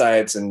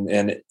insights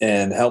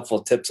and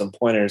helpful tips and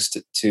pointers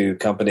to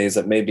companies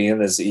that may be in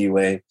this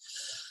EUA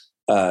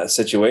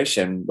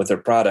situation with their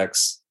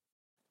products.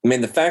 I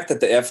mean, the fact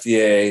that the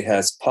FDA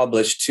has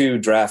published 2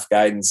 draft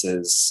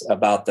guidances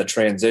about the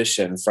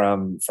transition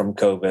from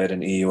COVID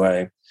and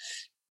EUA,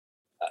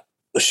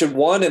 should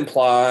one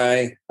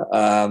imply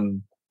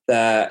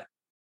that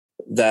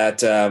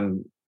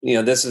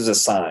this is a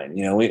sign?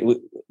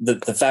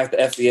 The fact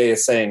that FDA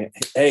is saying,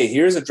 hey,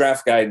 here's a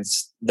draft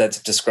guidance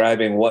that's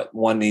describing what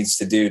one needs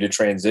to do to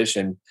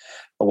transition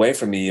away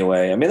from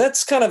EUA. I mean,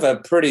 that's kind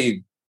of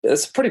pretty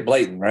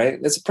blatant, right?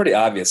 It's a pretty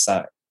obvious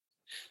sign.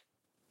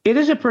 It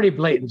is a pretty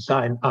blatant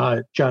sign,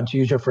 John, to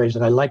use your phrase,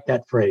 and I like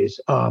that phrase.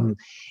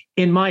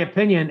 In my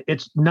opinion,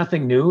 it's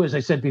nothing new. As I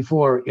said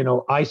before,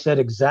 I said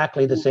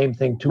exactly the same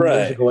thing 2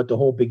 years ago at the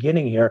whole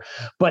beginning here.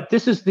 But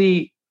this is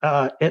the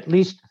at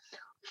least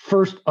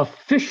first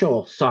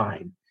official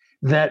sign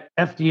that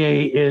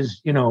FDA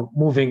is,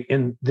 moving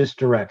in this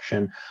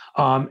direction.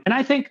 And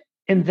I think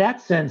in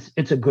that sense,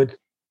 it's a good,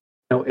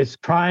 it's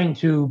trying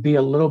to be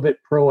a little bit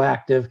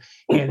proactive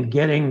in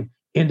getting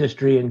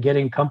industry and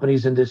getting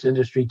companies in this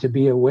industry to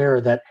be aware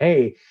that,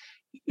 hey,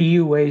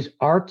 EUAs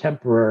are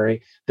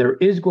temporary. There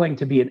is going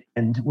to be an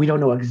end. We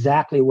don't know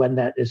exactly when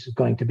that is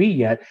going to be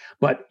yet,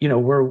 but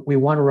we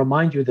want to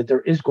remind you that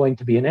there is going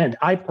to be an end.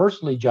 I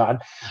personally, John,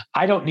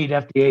 I don't need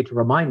FDA to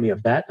remind me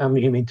of that. I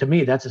mean, to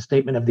me, that's a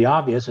statement of the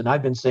obvious, and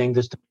I've been saying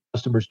this to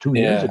customers 2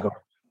 years ago.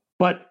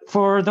 But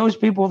for those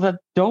people that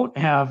don't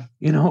have,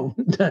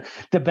 the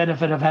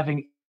benefit of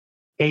having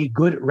a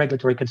good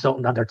regulatory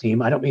consultant on their team.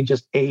 I don't mean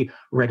just a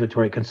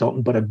regulatory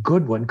consultant, but a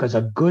good one, because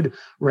a good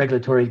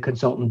regulatory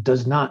consultant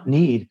does not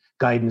need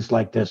guidance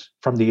like this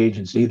from the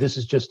agency. This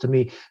is just, to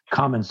me,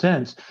 common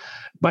sense.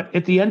 But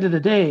at the end of the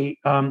day,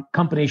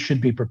 companies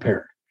should be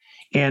prepared.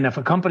 And if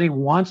a company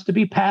wants to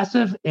be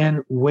passive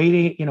and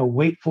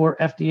wait for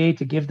FDA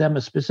to give them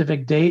a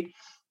specific date,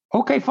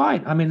 okay,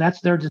 fine. I mean,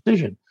 that's their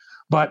decision.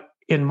 But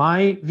in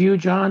my view,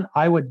 John,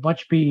 I would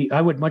much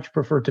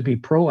prefer to be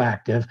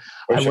proactive.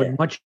 I would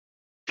much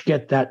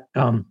get that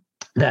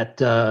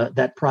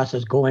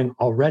process going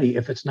already,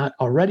 if it's not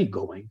already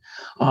going,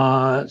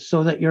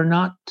 so that you're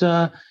not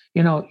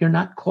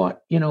caught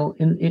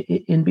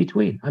in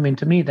between. I mean,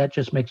 to me, that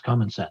just makes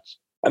common sense.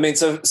 I mean,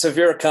 so if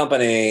you're a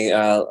company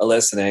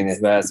listening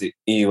who has the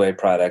EUA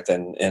product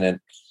and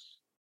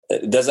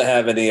it doesn't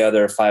have any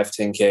other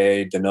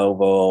 510K, de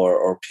novo,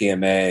 or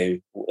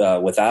PMA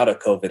without a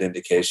COVID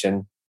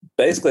indication,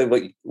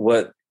 basically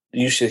what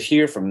you should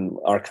hear from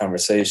our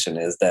conversation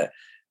is that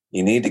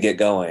you need to get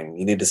going.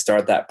 You need to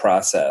start that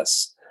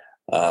process.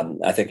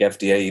 I think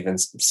FDA even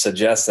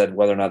suggested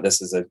whether or not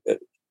this is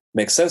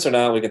makes sense or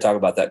not. We can talk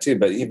about that too,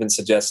 but even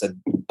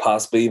suggested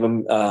possibly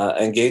even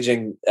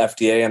engaging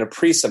FDA in a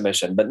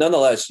pre-submission. But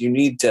nonetheless, you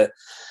need to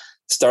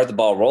start the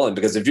ball rolling,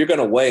 because if you're going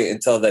to wait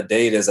until that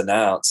date is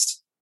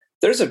announced,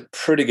 there's a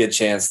pretty good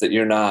chance that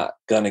you're not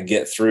going to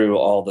get through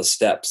all the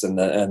steps and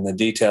the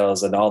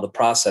details and all the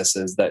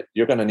processes that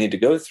you're going to need to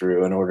go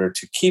through in order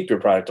to keep your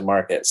product to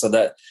market. So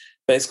that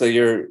basically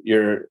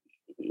you're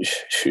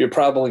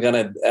probably going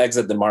to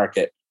exit the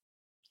market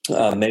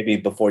maybe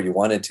before you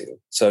wanted to.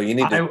 So you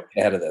need to get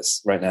ahead of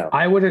this right now.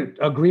 I would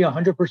agree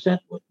 100%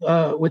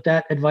 with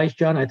that advice,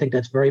 John. I think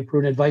that's very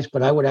prudent advice,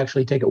 but I would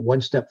actually take it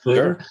one step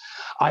further. Sure.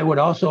 I would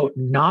also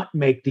not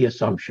make the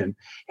assumption,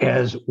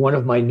 as one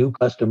of my new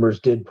customers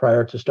did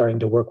prior to starting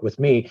to work with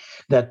me,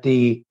 that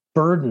the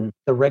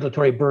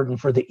regulatory burden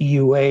for the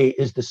EUA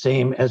is the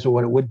same as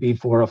what it would be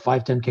for a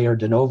 510K or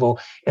de novo,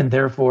 and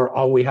therefore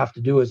all we have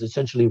to do is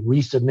essentially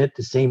resubmit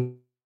the same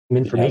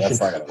information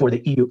for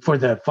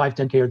the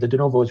 510K or the de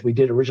novo as we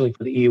did originally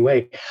for the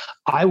EUA.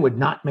 I would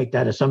not make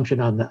that assumption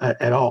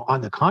at all.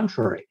 On the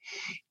contrary,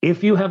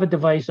 if you have a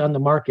device on the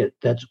market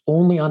that's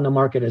only on the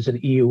market as an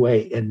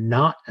EUA and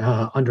not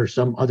under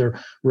some other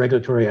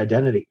regulatory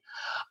identity,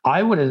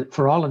 I would,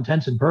 for all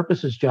intents and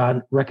purposes,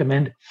 John,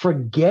 recommend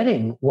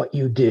forgetting what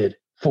you did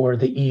for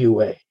the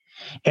EUA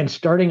and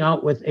starting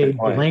out with a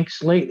blank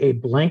slate, a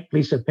blank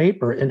piece of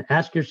paper, and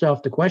ask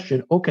yourself the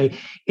question, okay,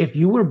 if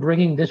you were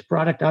bringing this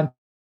product on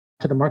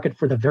to the market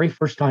for the very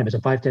first time as a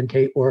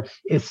 510K or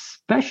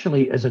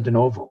especially as a de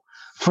novo,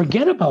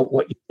 forget about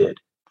what you did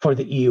for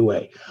the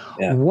EUA.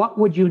 Yeah. What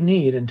would you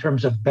need in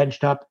terms of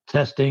benchtop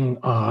testing,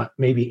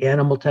 maybe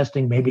animal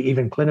testing, maybe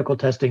even clinical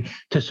testing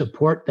to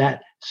support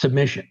that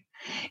submission?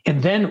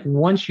 And then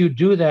once you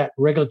do that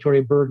regulatory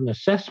burden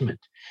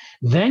assessment,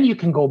 then you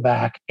can go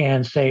back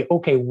and say,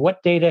 okay,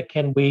 what data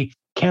can we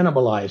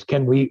cannibalize?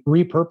 Can we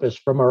repurpose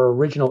from our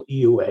original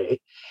EUA?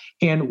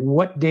 And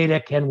what data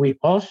can we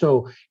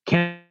also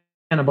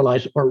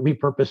cannibalize or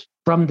repurpose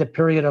from the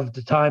period of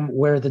the time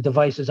where the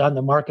device is on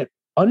the market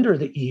under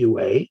the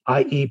EUA,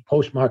 i.e.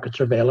 post-market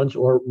surveillance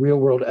or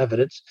real-world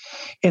evidence,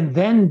 and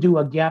then do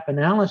a gap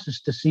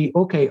analysis to see,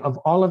 okay, of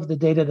all of the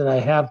data that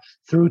I have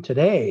through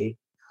today,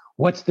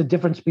 what's the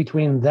difference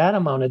between that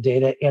amount of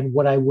data and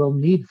what I will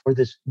need for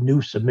this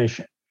new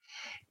submission?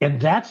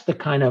 And that's the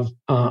kind of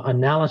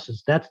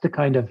analysis, that's the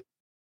kind of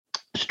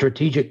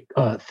strategic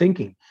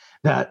thinking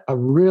that a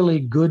really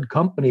good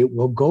company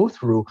will go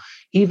through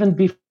even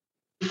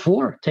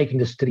before taking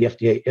this to the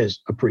FDA as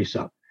a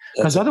pre-sub.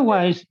 Because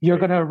otherwise, you're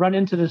going to run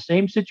into the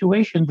same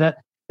situation that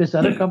this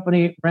other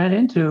company ran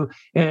into.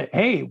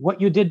 Hey, what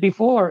you did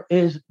before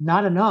is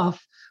not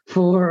enough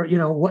for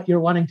what you're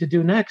wanting to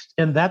do next,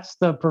 and that's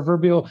the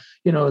proverbial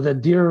the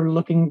deer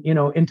looking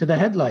into the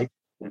headlight.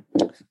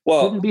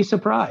 Well, wouldn't be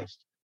surprised.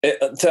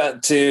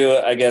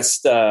 I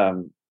guess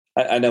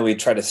I know we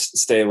try to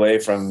stay away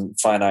from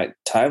finite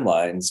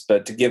timelines,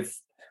 but to give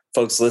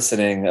folks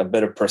listening a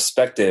bit of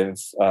perspective,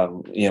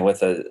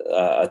 with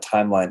a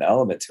timeline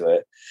element to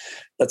it,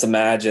 let's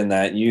imagine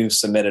that you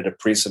submitted a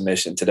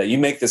pre-submission today. You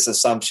make this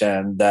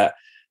assumption that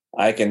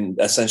I can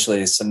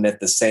essentially submit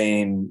the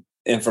same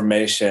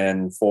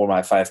information for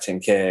my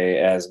 510K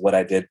as what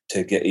I did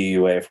to get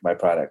EUA for my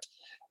product.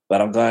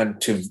 But I'm going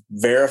to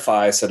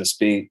verify, so to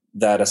speak,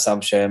 that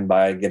assumption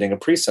by getting a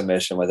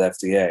pre-submission with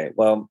FDA.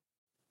 Well,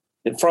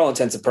 for all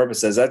intents and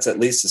purposes, that's at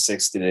least a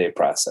 60-day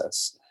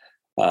process.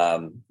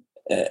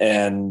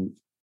 And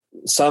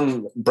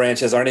some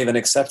branches aren't even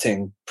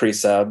accepting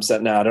pre-subs.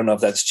 Now, I don't know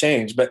if that's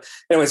changed, but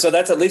anyway, so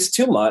that's at least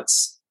 2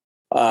 months.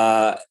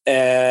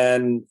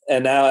 And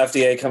now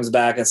FDA comes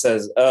back and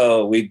says,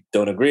 "Oh, we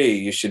don't agree.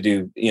 You should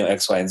do,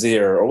 X, Y, and Z,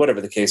 or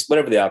whatever the case,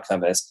 whatever the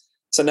outcome is."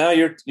 So now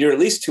you're at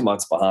least 2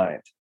 months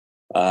behind.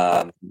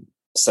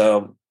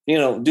 So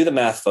do the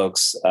math,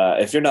 folks.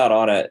 If you're not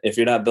on it, if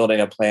you're not building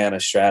a plan, a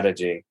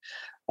strategy,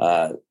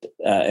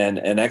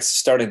 and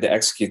starting to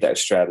execute that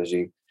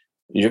strategy,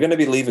 you're going to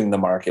be leaving the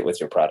market with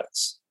your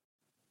products.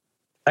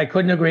 I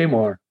couldn't agree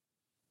more.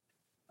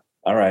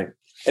 All right.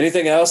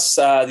 Anything else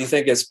do you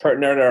think is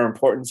pertinent or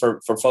important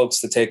for folks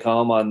to take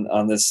home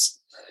on this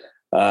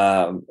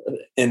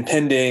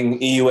impending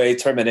EUA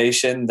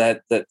termination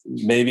that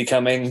may be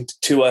coming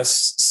to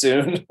us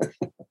soon?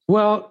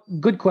 Well,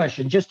 good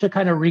question. Just to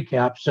kind of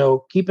recap.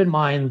 So keep in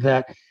mind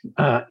that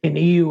an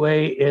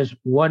EUA is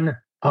one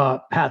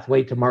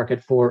pathway to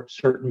market for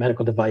certain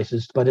medical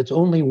devices, but it's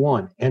only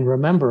one. And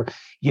remember,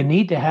 you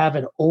need to have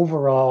an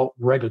overall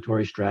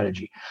regulatory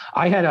strategy.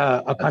 I had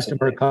a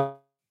customer come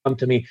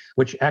to me,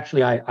 which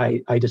actually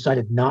I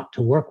decided not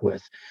to work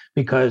with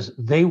because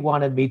they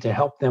wanted me to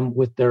help them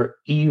with their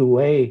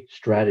EUA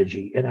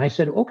strategy. And I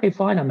said, okay,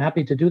 fine, I'm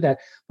happy to do that.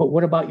 But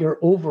what about your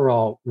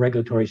overall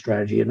regulatory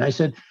strategy? And they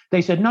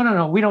said,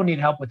 no, we don't need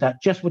help with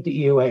that, just with the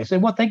EUA. I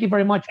said, well, thank you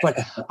very much, but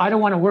I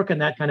don't want to work in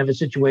that kind of a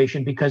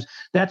situation because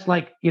that's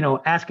like,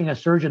 asking a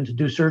surgeon to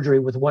do surgery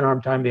with one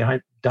arm tied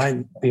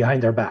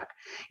behind their back.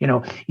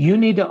 You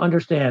need to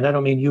understand, I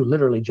don't mean you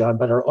literally, John,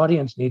 but our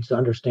audience needs to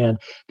understand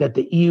that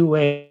the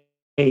EUA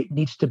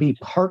needs to be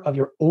part of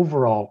your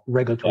overall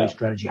regulatory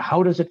strategy.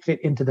 How does it fit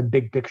into the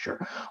big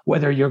picture?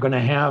 Whether you're going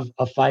to have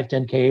a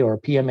 510K or a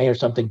PMA or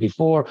something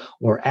before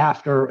or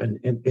after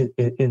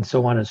and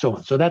so on and so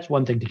on. So that's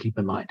one thing to keep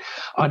in mind.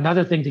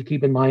 Another thing to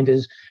keep in mind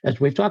is, as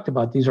we've talked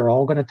about, these are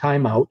all going to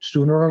time out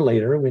sooner or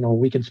later.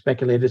 We can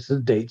speculate as to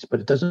the dates, but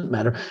it doesn't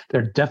matter.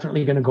 They're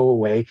definitely going to go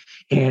away.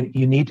 And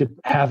you need to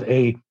have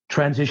a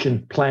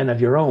transition plan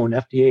of your own.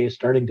 FDA is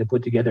starting to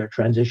put together a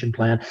transition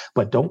plan,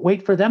 but don't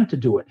wait for them to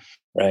do it.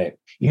 Right.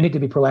 You need to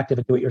be proactive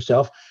and do it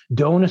yourself.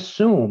 Don't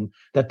assume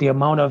that the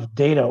amount of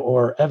data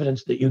or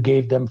evidence that you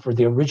gave them for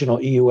the original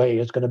EUA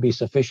is going to be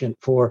sufficient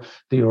for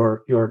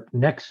your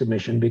next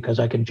submission, because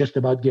I can just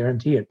about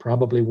guarantee it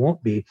probably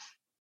won't be.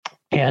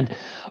 And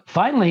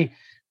finally,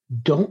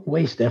 don't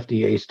waste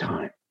FDA's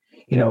time.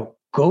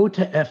 Go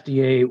to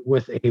FDA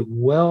with a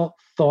well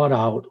thought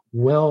out,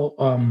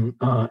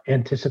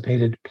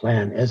 anticipated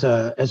plan. As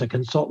a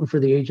consultant for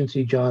the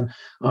agency, John,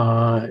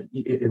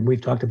 and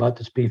we've talked about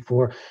this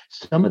before,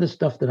 some of the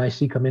stuff that I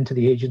see come into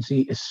the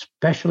agency,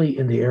 especially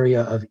in the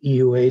area of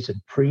EUAs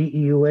and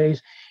pre-EUAs,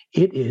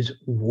 it is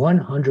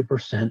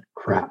 100%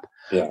 crap.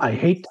 Yeah. I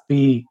hate to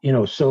be,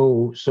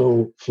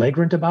 so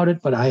flagrant about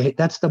it, but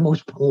that's the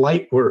most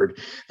polite word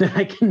that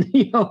I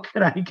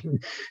can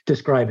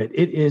describe it.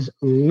 It is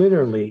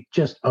literally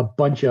just a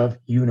bunch of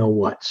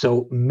what.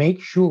 So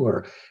make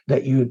sure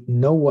that you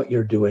know what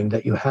you're doing,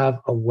 that you have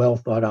a well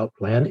thought out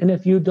plan. And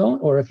if you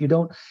don't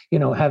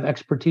have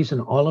expertise in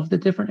all of the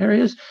different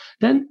areas,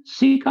 then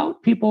seek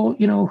out people,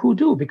 who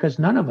do, because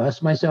none of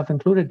us, myself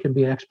included, can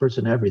be experts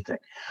in everything.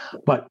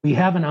 But we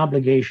have an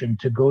obligation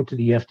to go to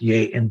the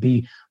FDA and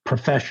be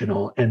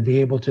professional and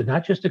be able to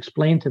not just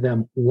explain to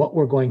them what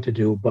we're going to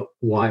do, but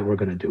why we're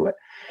going to do it.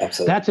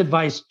 Absolutely. That's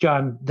advice,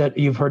 John, that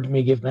you've heard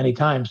me give many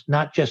times,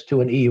 not just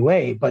to an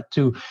EUA, but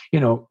to,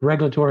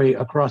 regulatory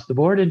across the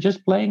board and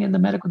just playing in the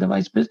medical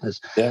device business.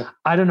 Yeah.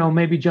 I don't know,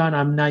 maybe, John,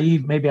 I'm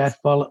naive. Maybe I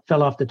fell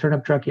off the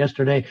turnip truck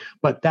yesterday,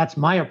 but that's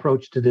my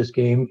approach to this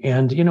game.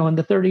 And, in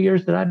the 30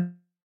 years that I've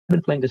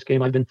been playing this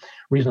game, I've been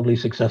reasonably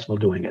successful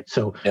doing it.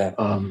 So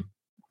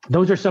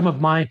those are some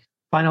of my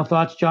final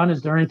thoughts. John,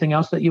 is there anything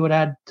else that you would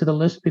add to the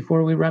list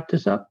before we wrap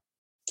this up?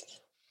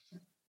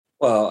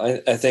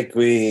 Well, I think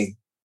I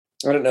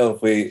don't know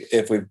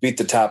if we beat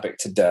the topic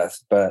to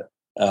death, but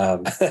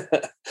the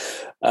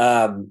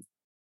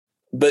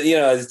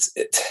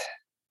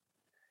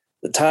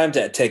time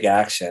to take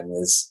action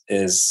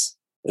is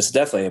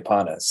definitely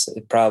upon us.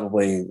 It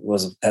probably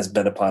has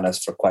been upon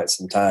us for quite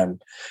some time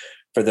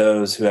for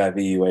those who have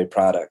EUA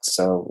products.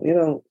 So,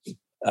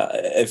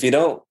 if you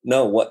don't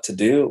know what to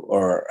do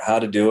or how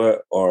to do it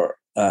or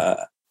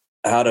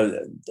how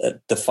to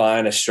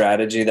define a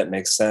strategy that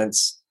makes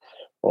sense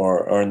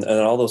and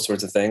all those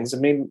sorts of things,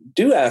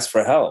 do ask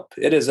for help.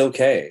 It is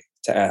okay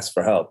to ask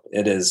for help.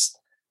 It is,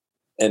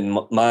 in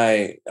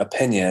my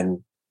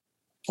opinion,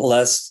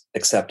 less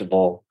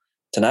acceptable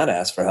to not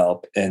ask for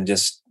help and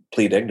just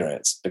plead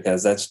ignorance,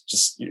 because that's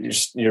just,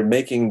 you're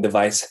making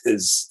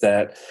devices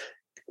that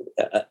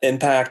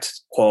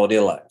impact quality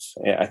of life.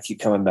 I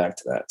keep coming back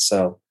to that.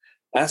 So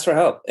ask for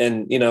help.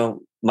 And,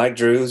 Mike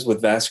Drews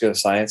with Vascular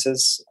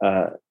Sciences,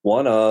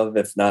 one of,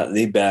 if not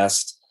the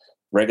best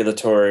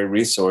regulatory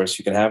resource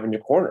you can have in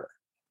your corner.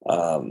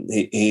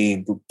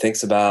 He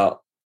thinks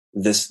about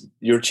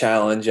your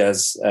challenge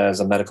as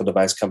a medical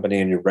device company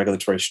and your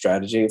regulatory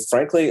strategy,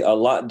 frankly, a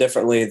lot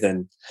differently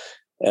than,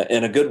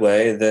 in a good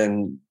way,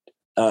 than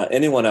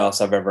anyone else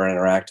I've ever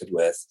interacted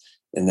with.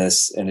 in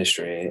this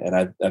industry. And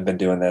I've been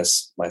doing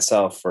this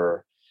myself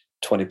for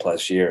 20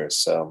 plus years.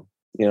 So,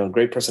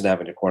 great person to have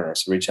in your corner.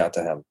 So reach out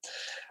to him.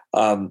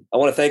 I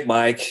want to thank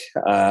Mike.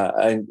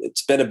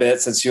 It's been a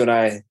bit since you and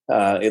I,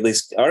 at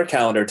least our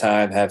calendar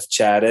time, have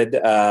chatted.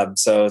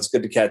 So it's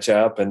good to catch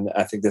up. And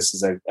I think this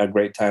is a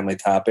great timely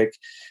topic.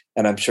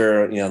 And I'm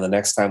sure, the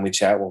next time we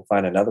chat, we'll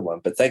find another one.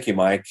 But thank you,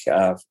 Mike,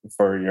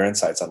 for your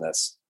insights on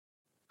this.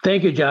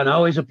 Thank you, John.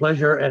 Always a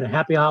pleasure, and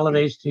happy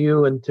holidays to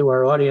you and to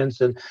our audience,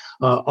 and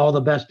all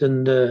the best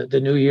in the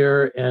new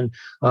year. And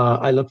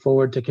I look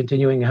forward to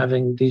continuing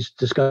having these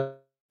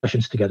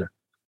discussions together.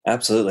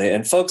 Absolutely.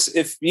 And folks,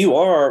 if you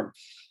are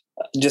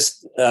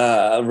just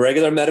a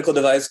regular medical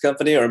device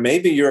company, or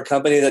maybe you're a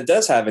company that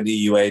does have an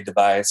EUA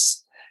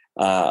device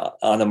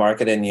on the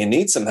market and you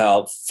need some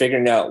help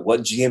figuring out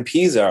what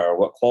GMPs are,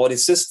 what quality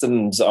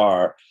systems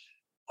are,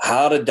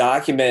 how to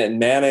document and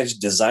manage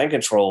design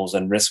controls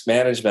and risk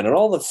management, and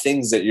all the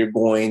things that you're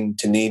going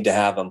to need to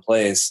have in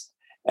place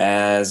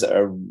as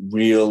a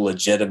real,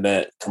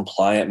 legitimate,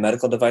 compliant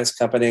medical device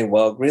company.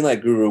 Well,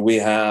 Greenlight Guru, we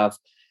have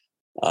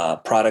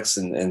products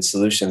and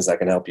solutions that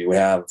can help you. We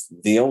have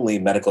the only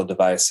medical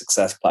device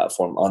success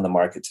platform on the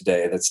market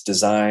today that's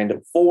designed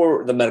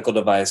for the medical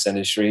device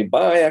industry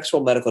by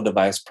actual medical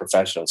device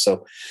professionals.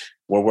 So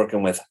we're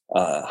working with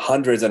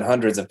hundreds and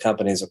hundreds of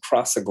companies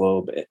across the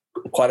globe,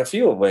 quite a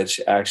few of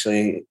which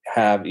actually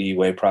have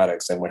EUA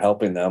products, and we're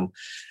helping them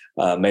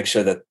make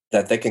sure that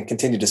they can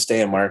continue to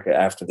stay in market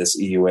after this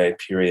EUA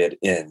period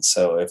ends.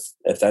 So if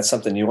that's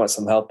something you want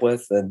some help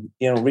with, then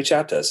reach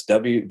out to us,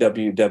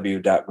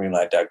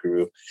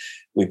 www.greenlight.guru.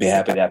 We'd be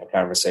happy to have a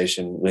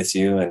conversation with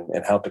you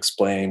and help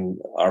explain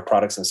our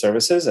products and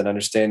services and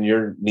understand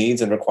your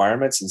needs and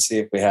requirements and see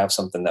if we have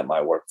something that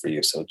might work for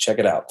you. So check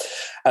it out.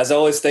 As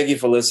always, thank you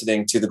for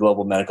listening to the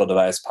Global Medical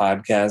Device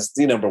Podcast,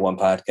 the #1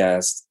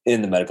 podcast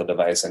in the medical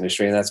device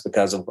industry. And that's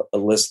because of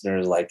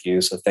listeners like you.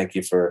 So thank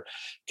you for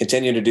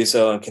continuing to do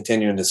so and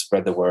continuing to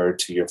spread the word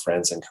to your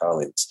friends and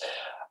colleagues.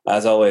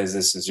 As always,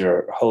 this is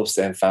your host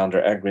and founder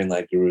at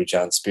Greenlight Guru,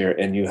 John Spear,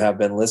 and you have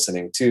been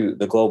listening to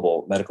the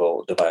Global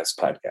Medical Device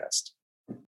Podcast.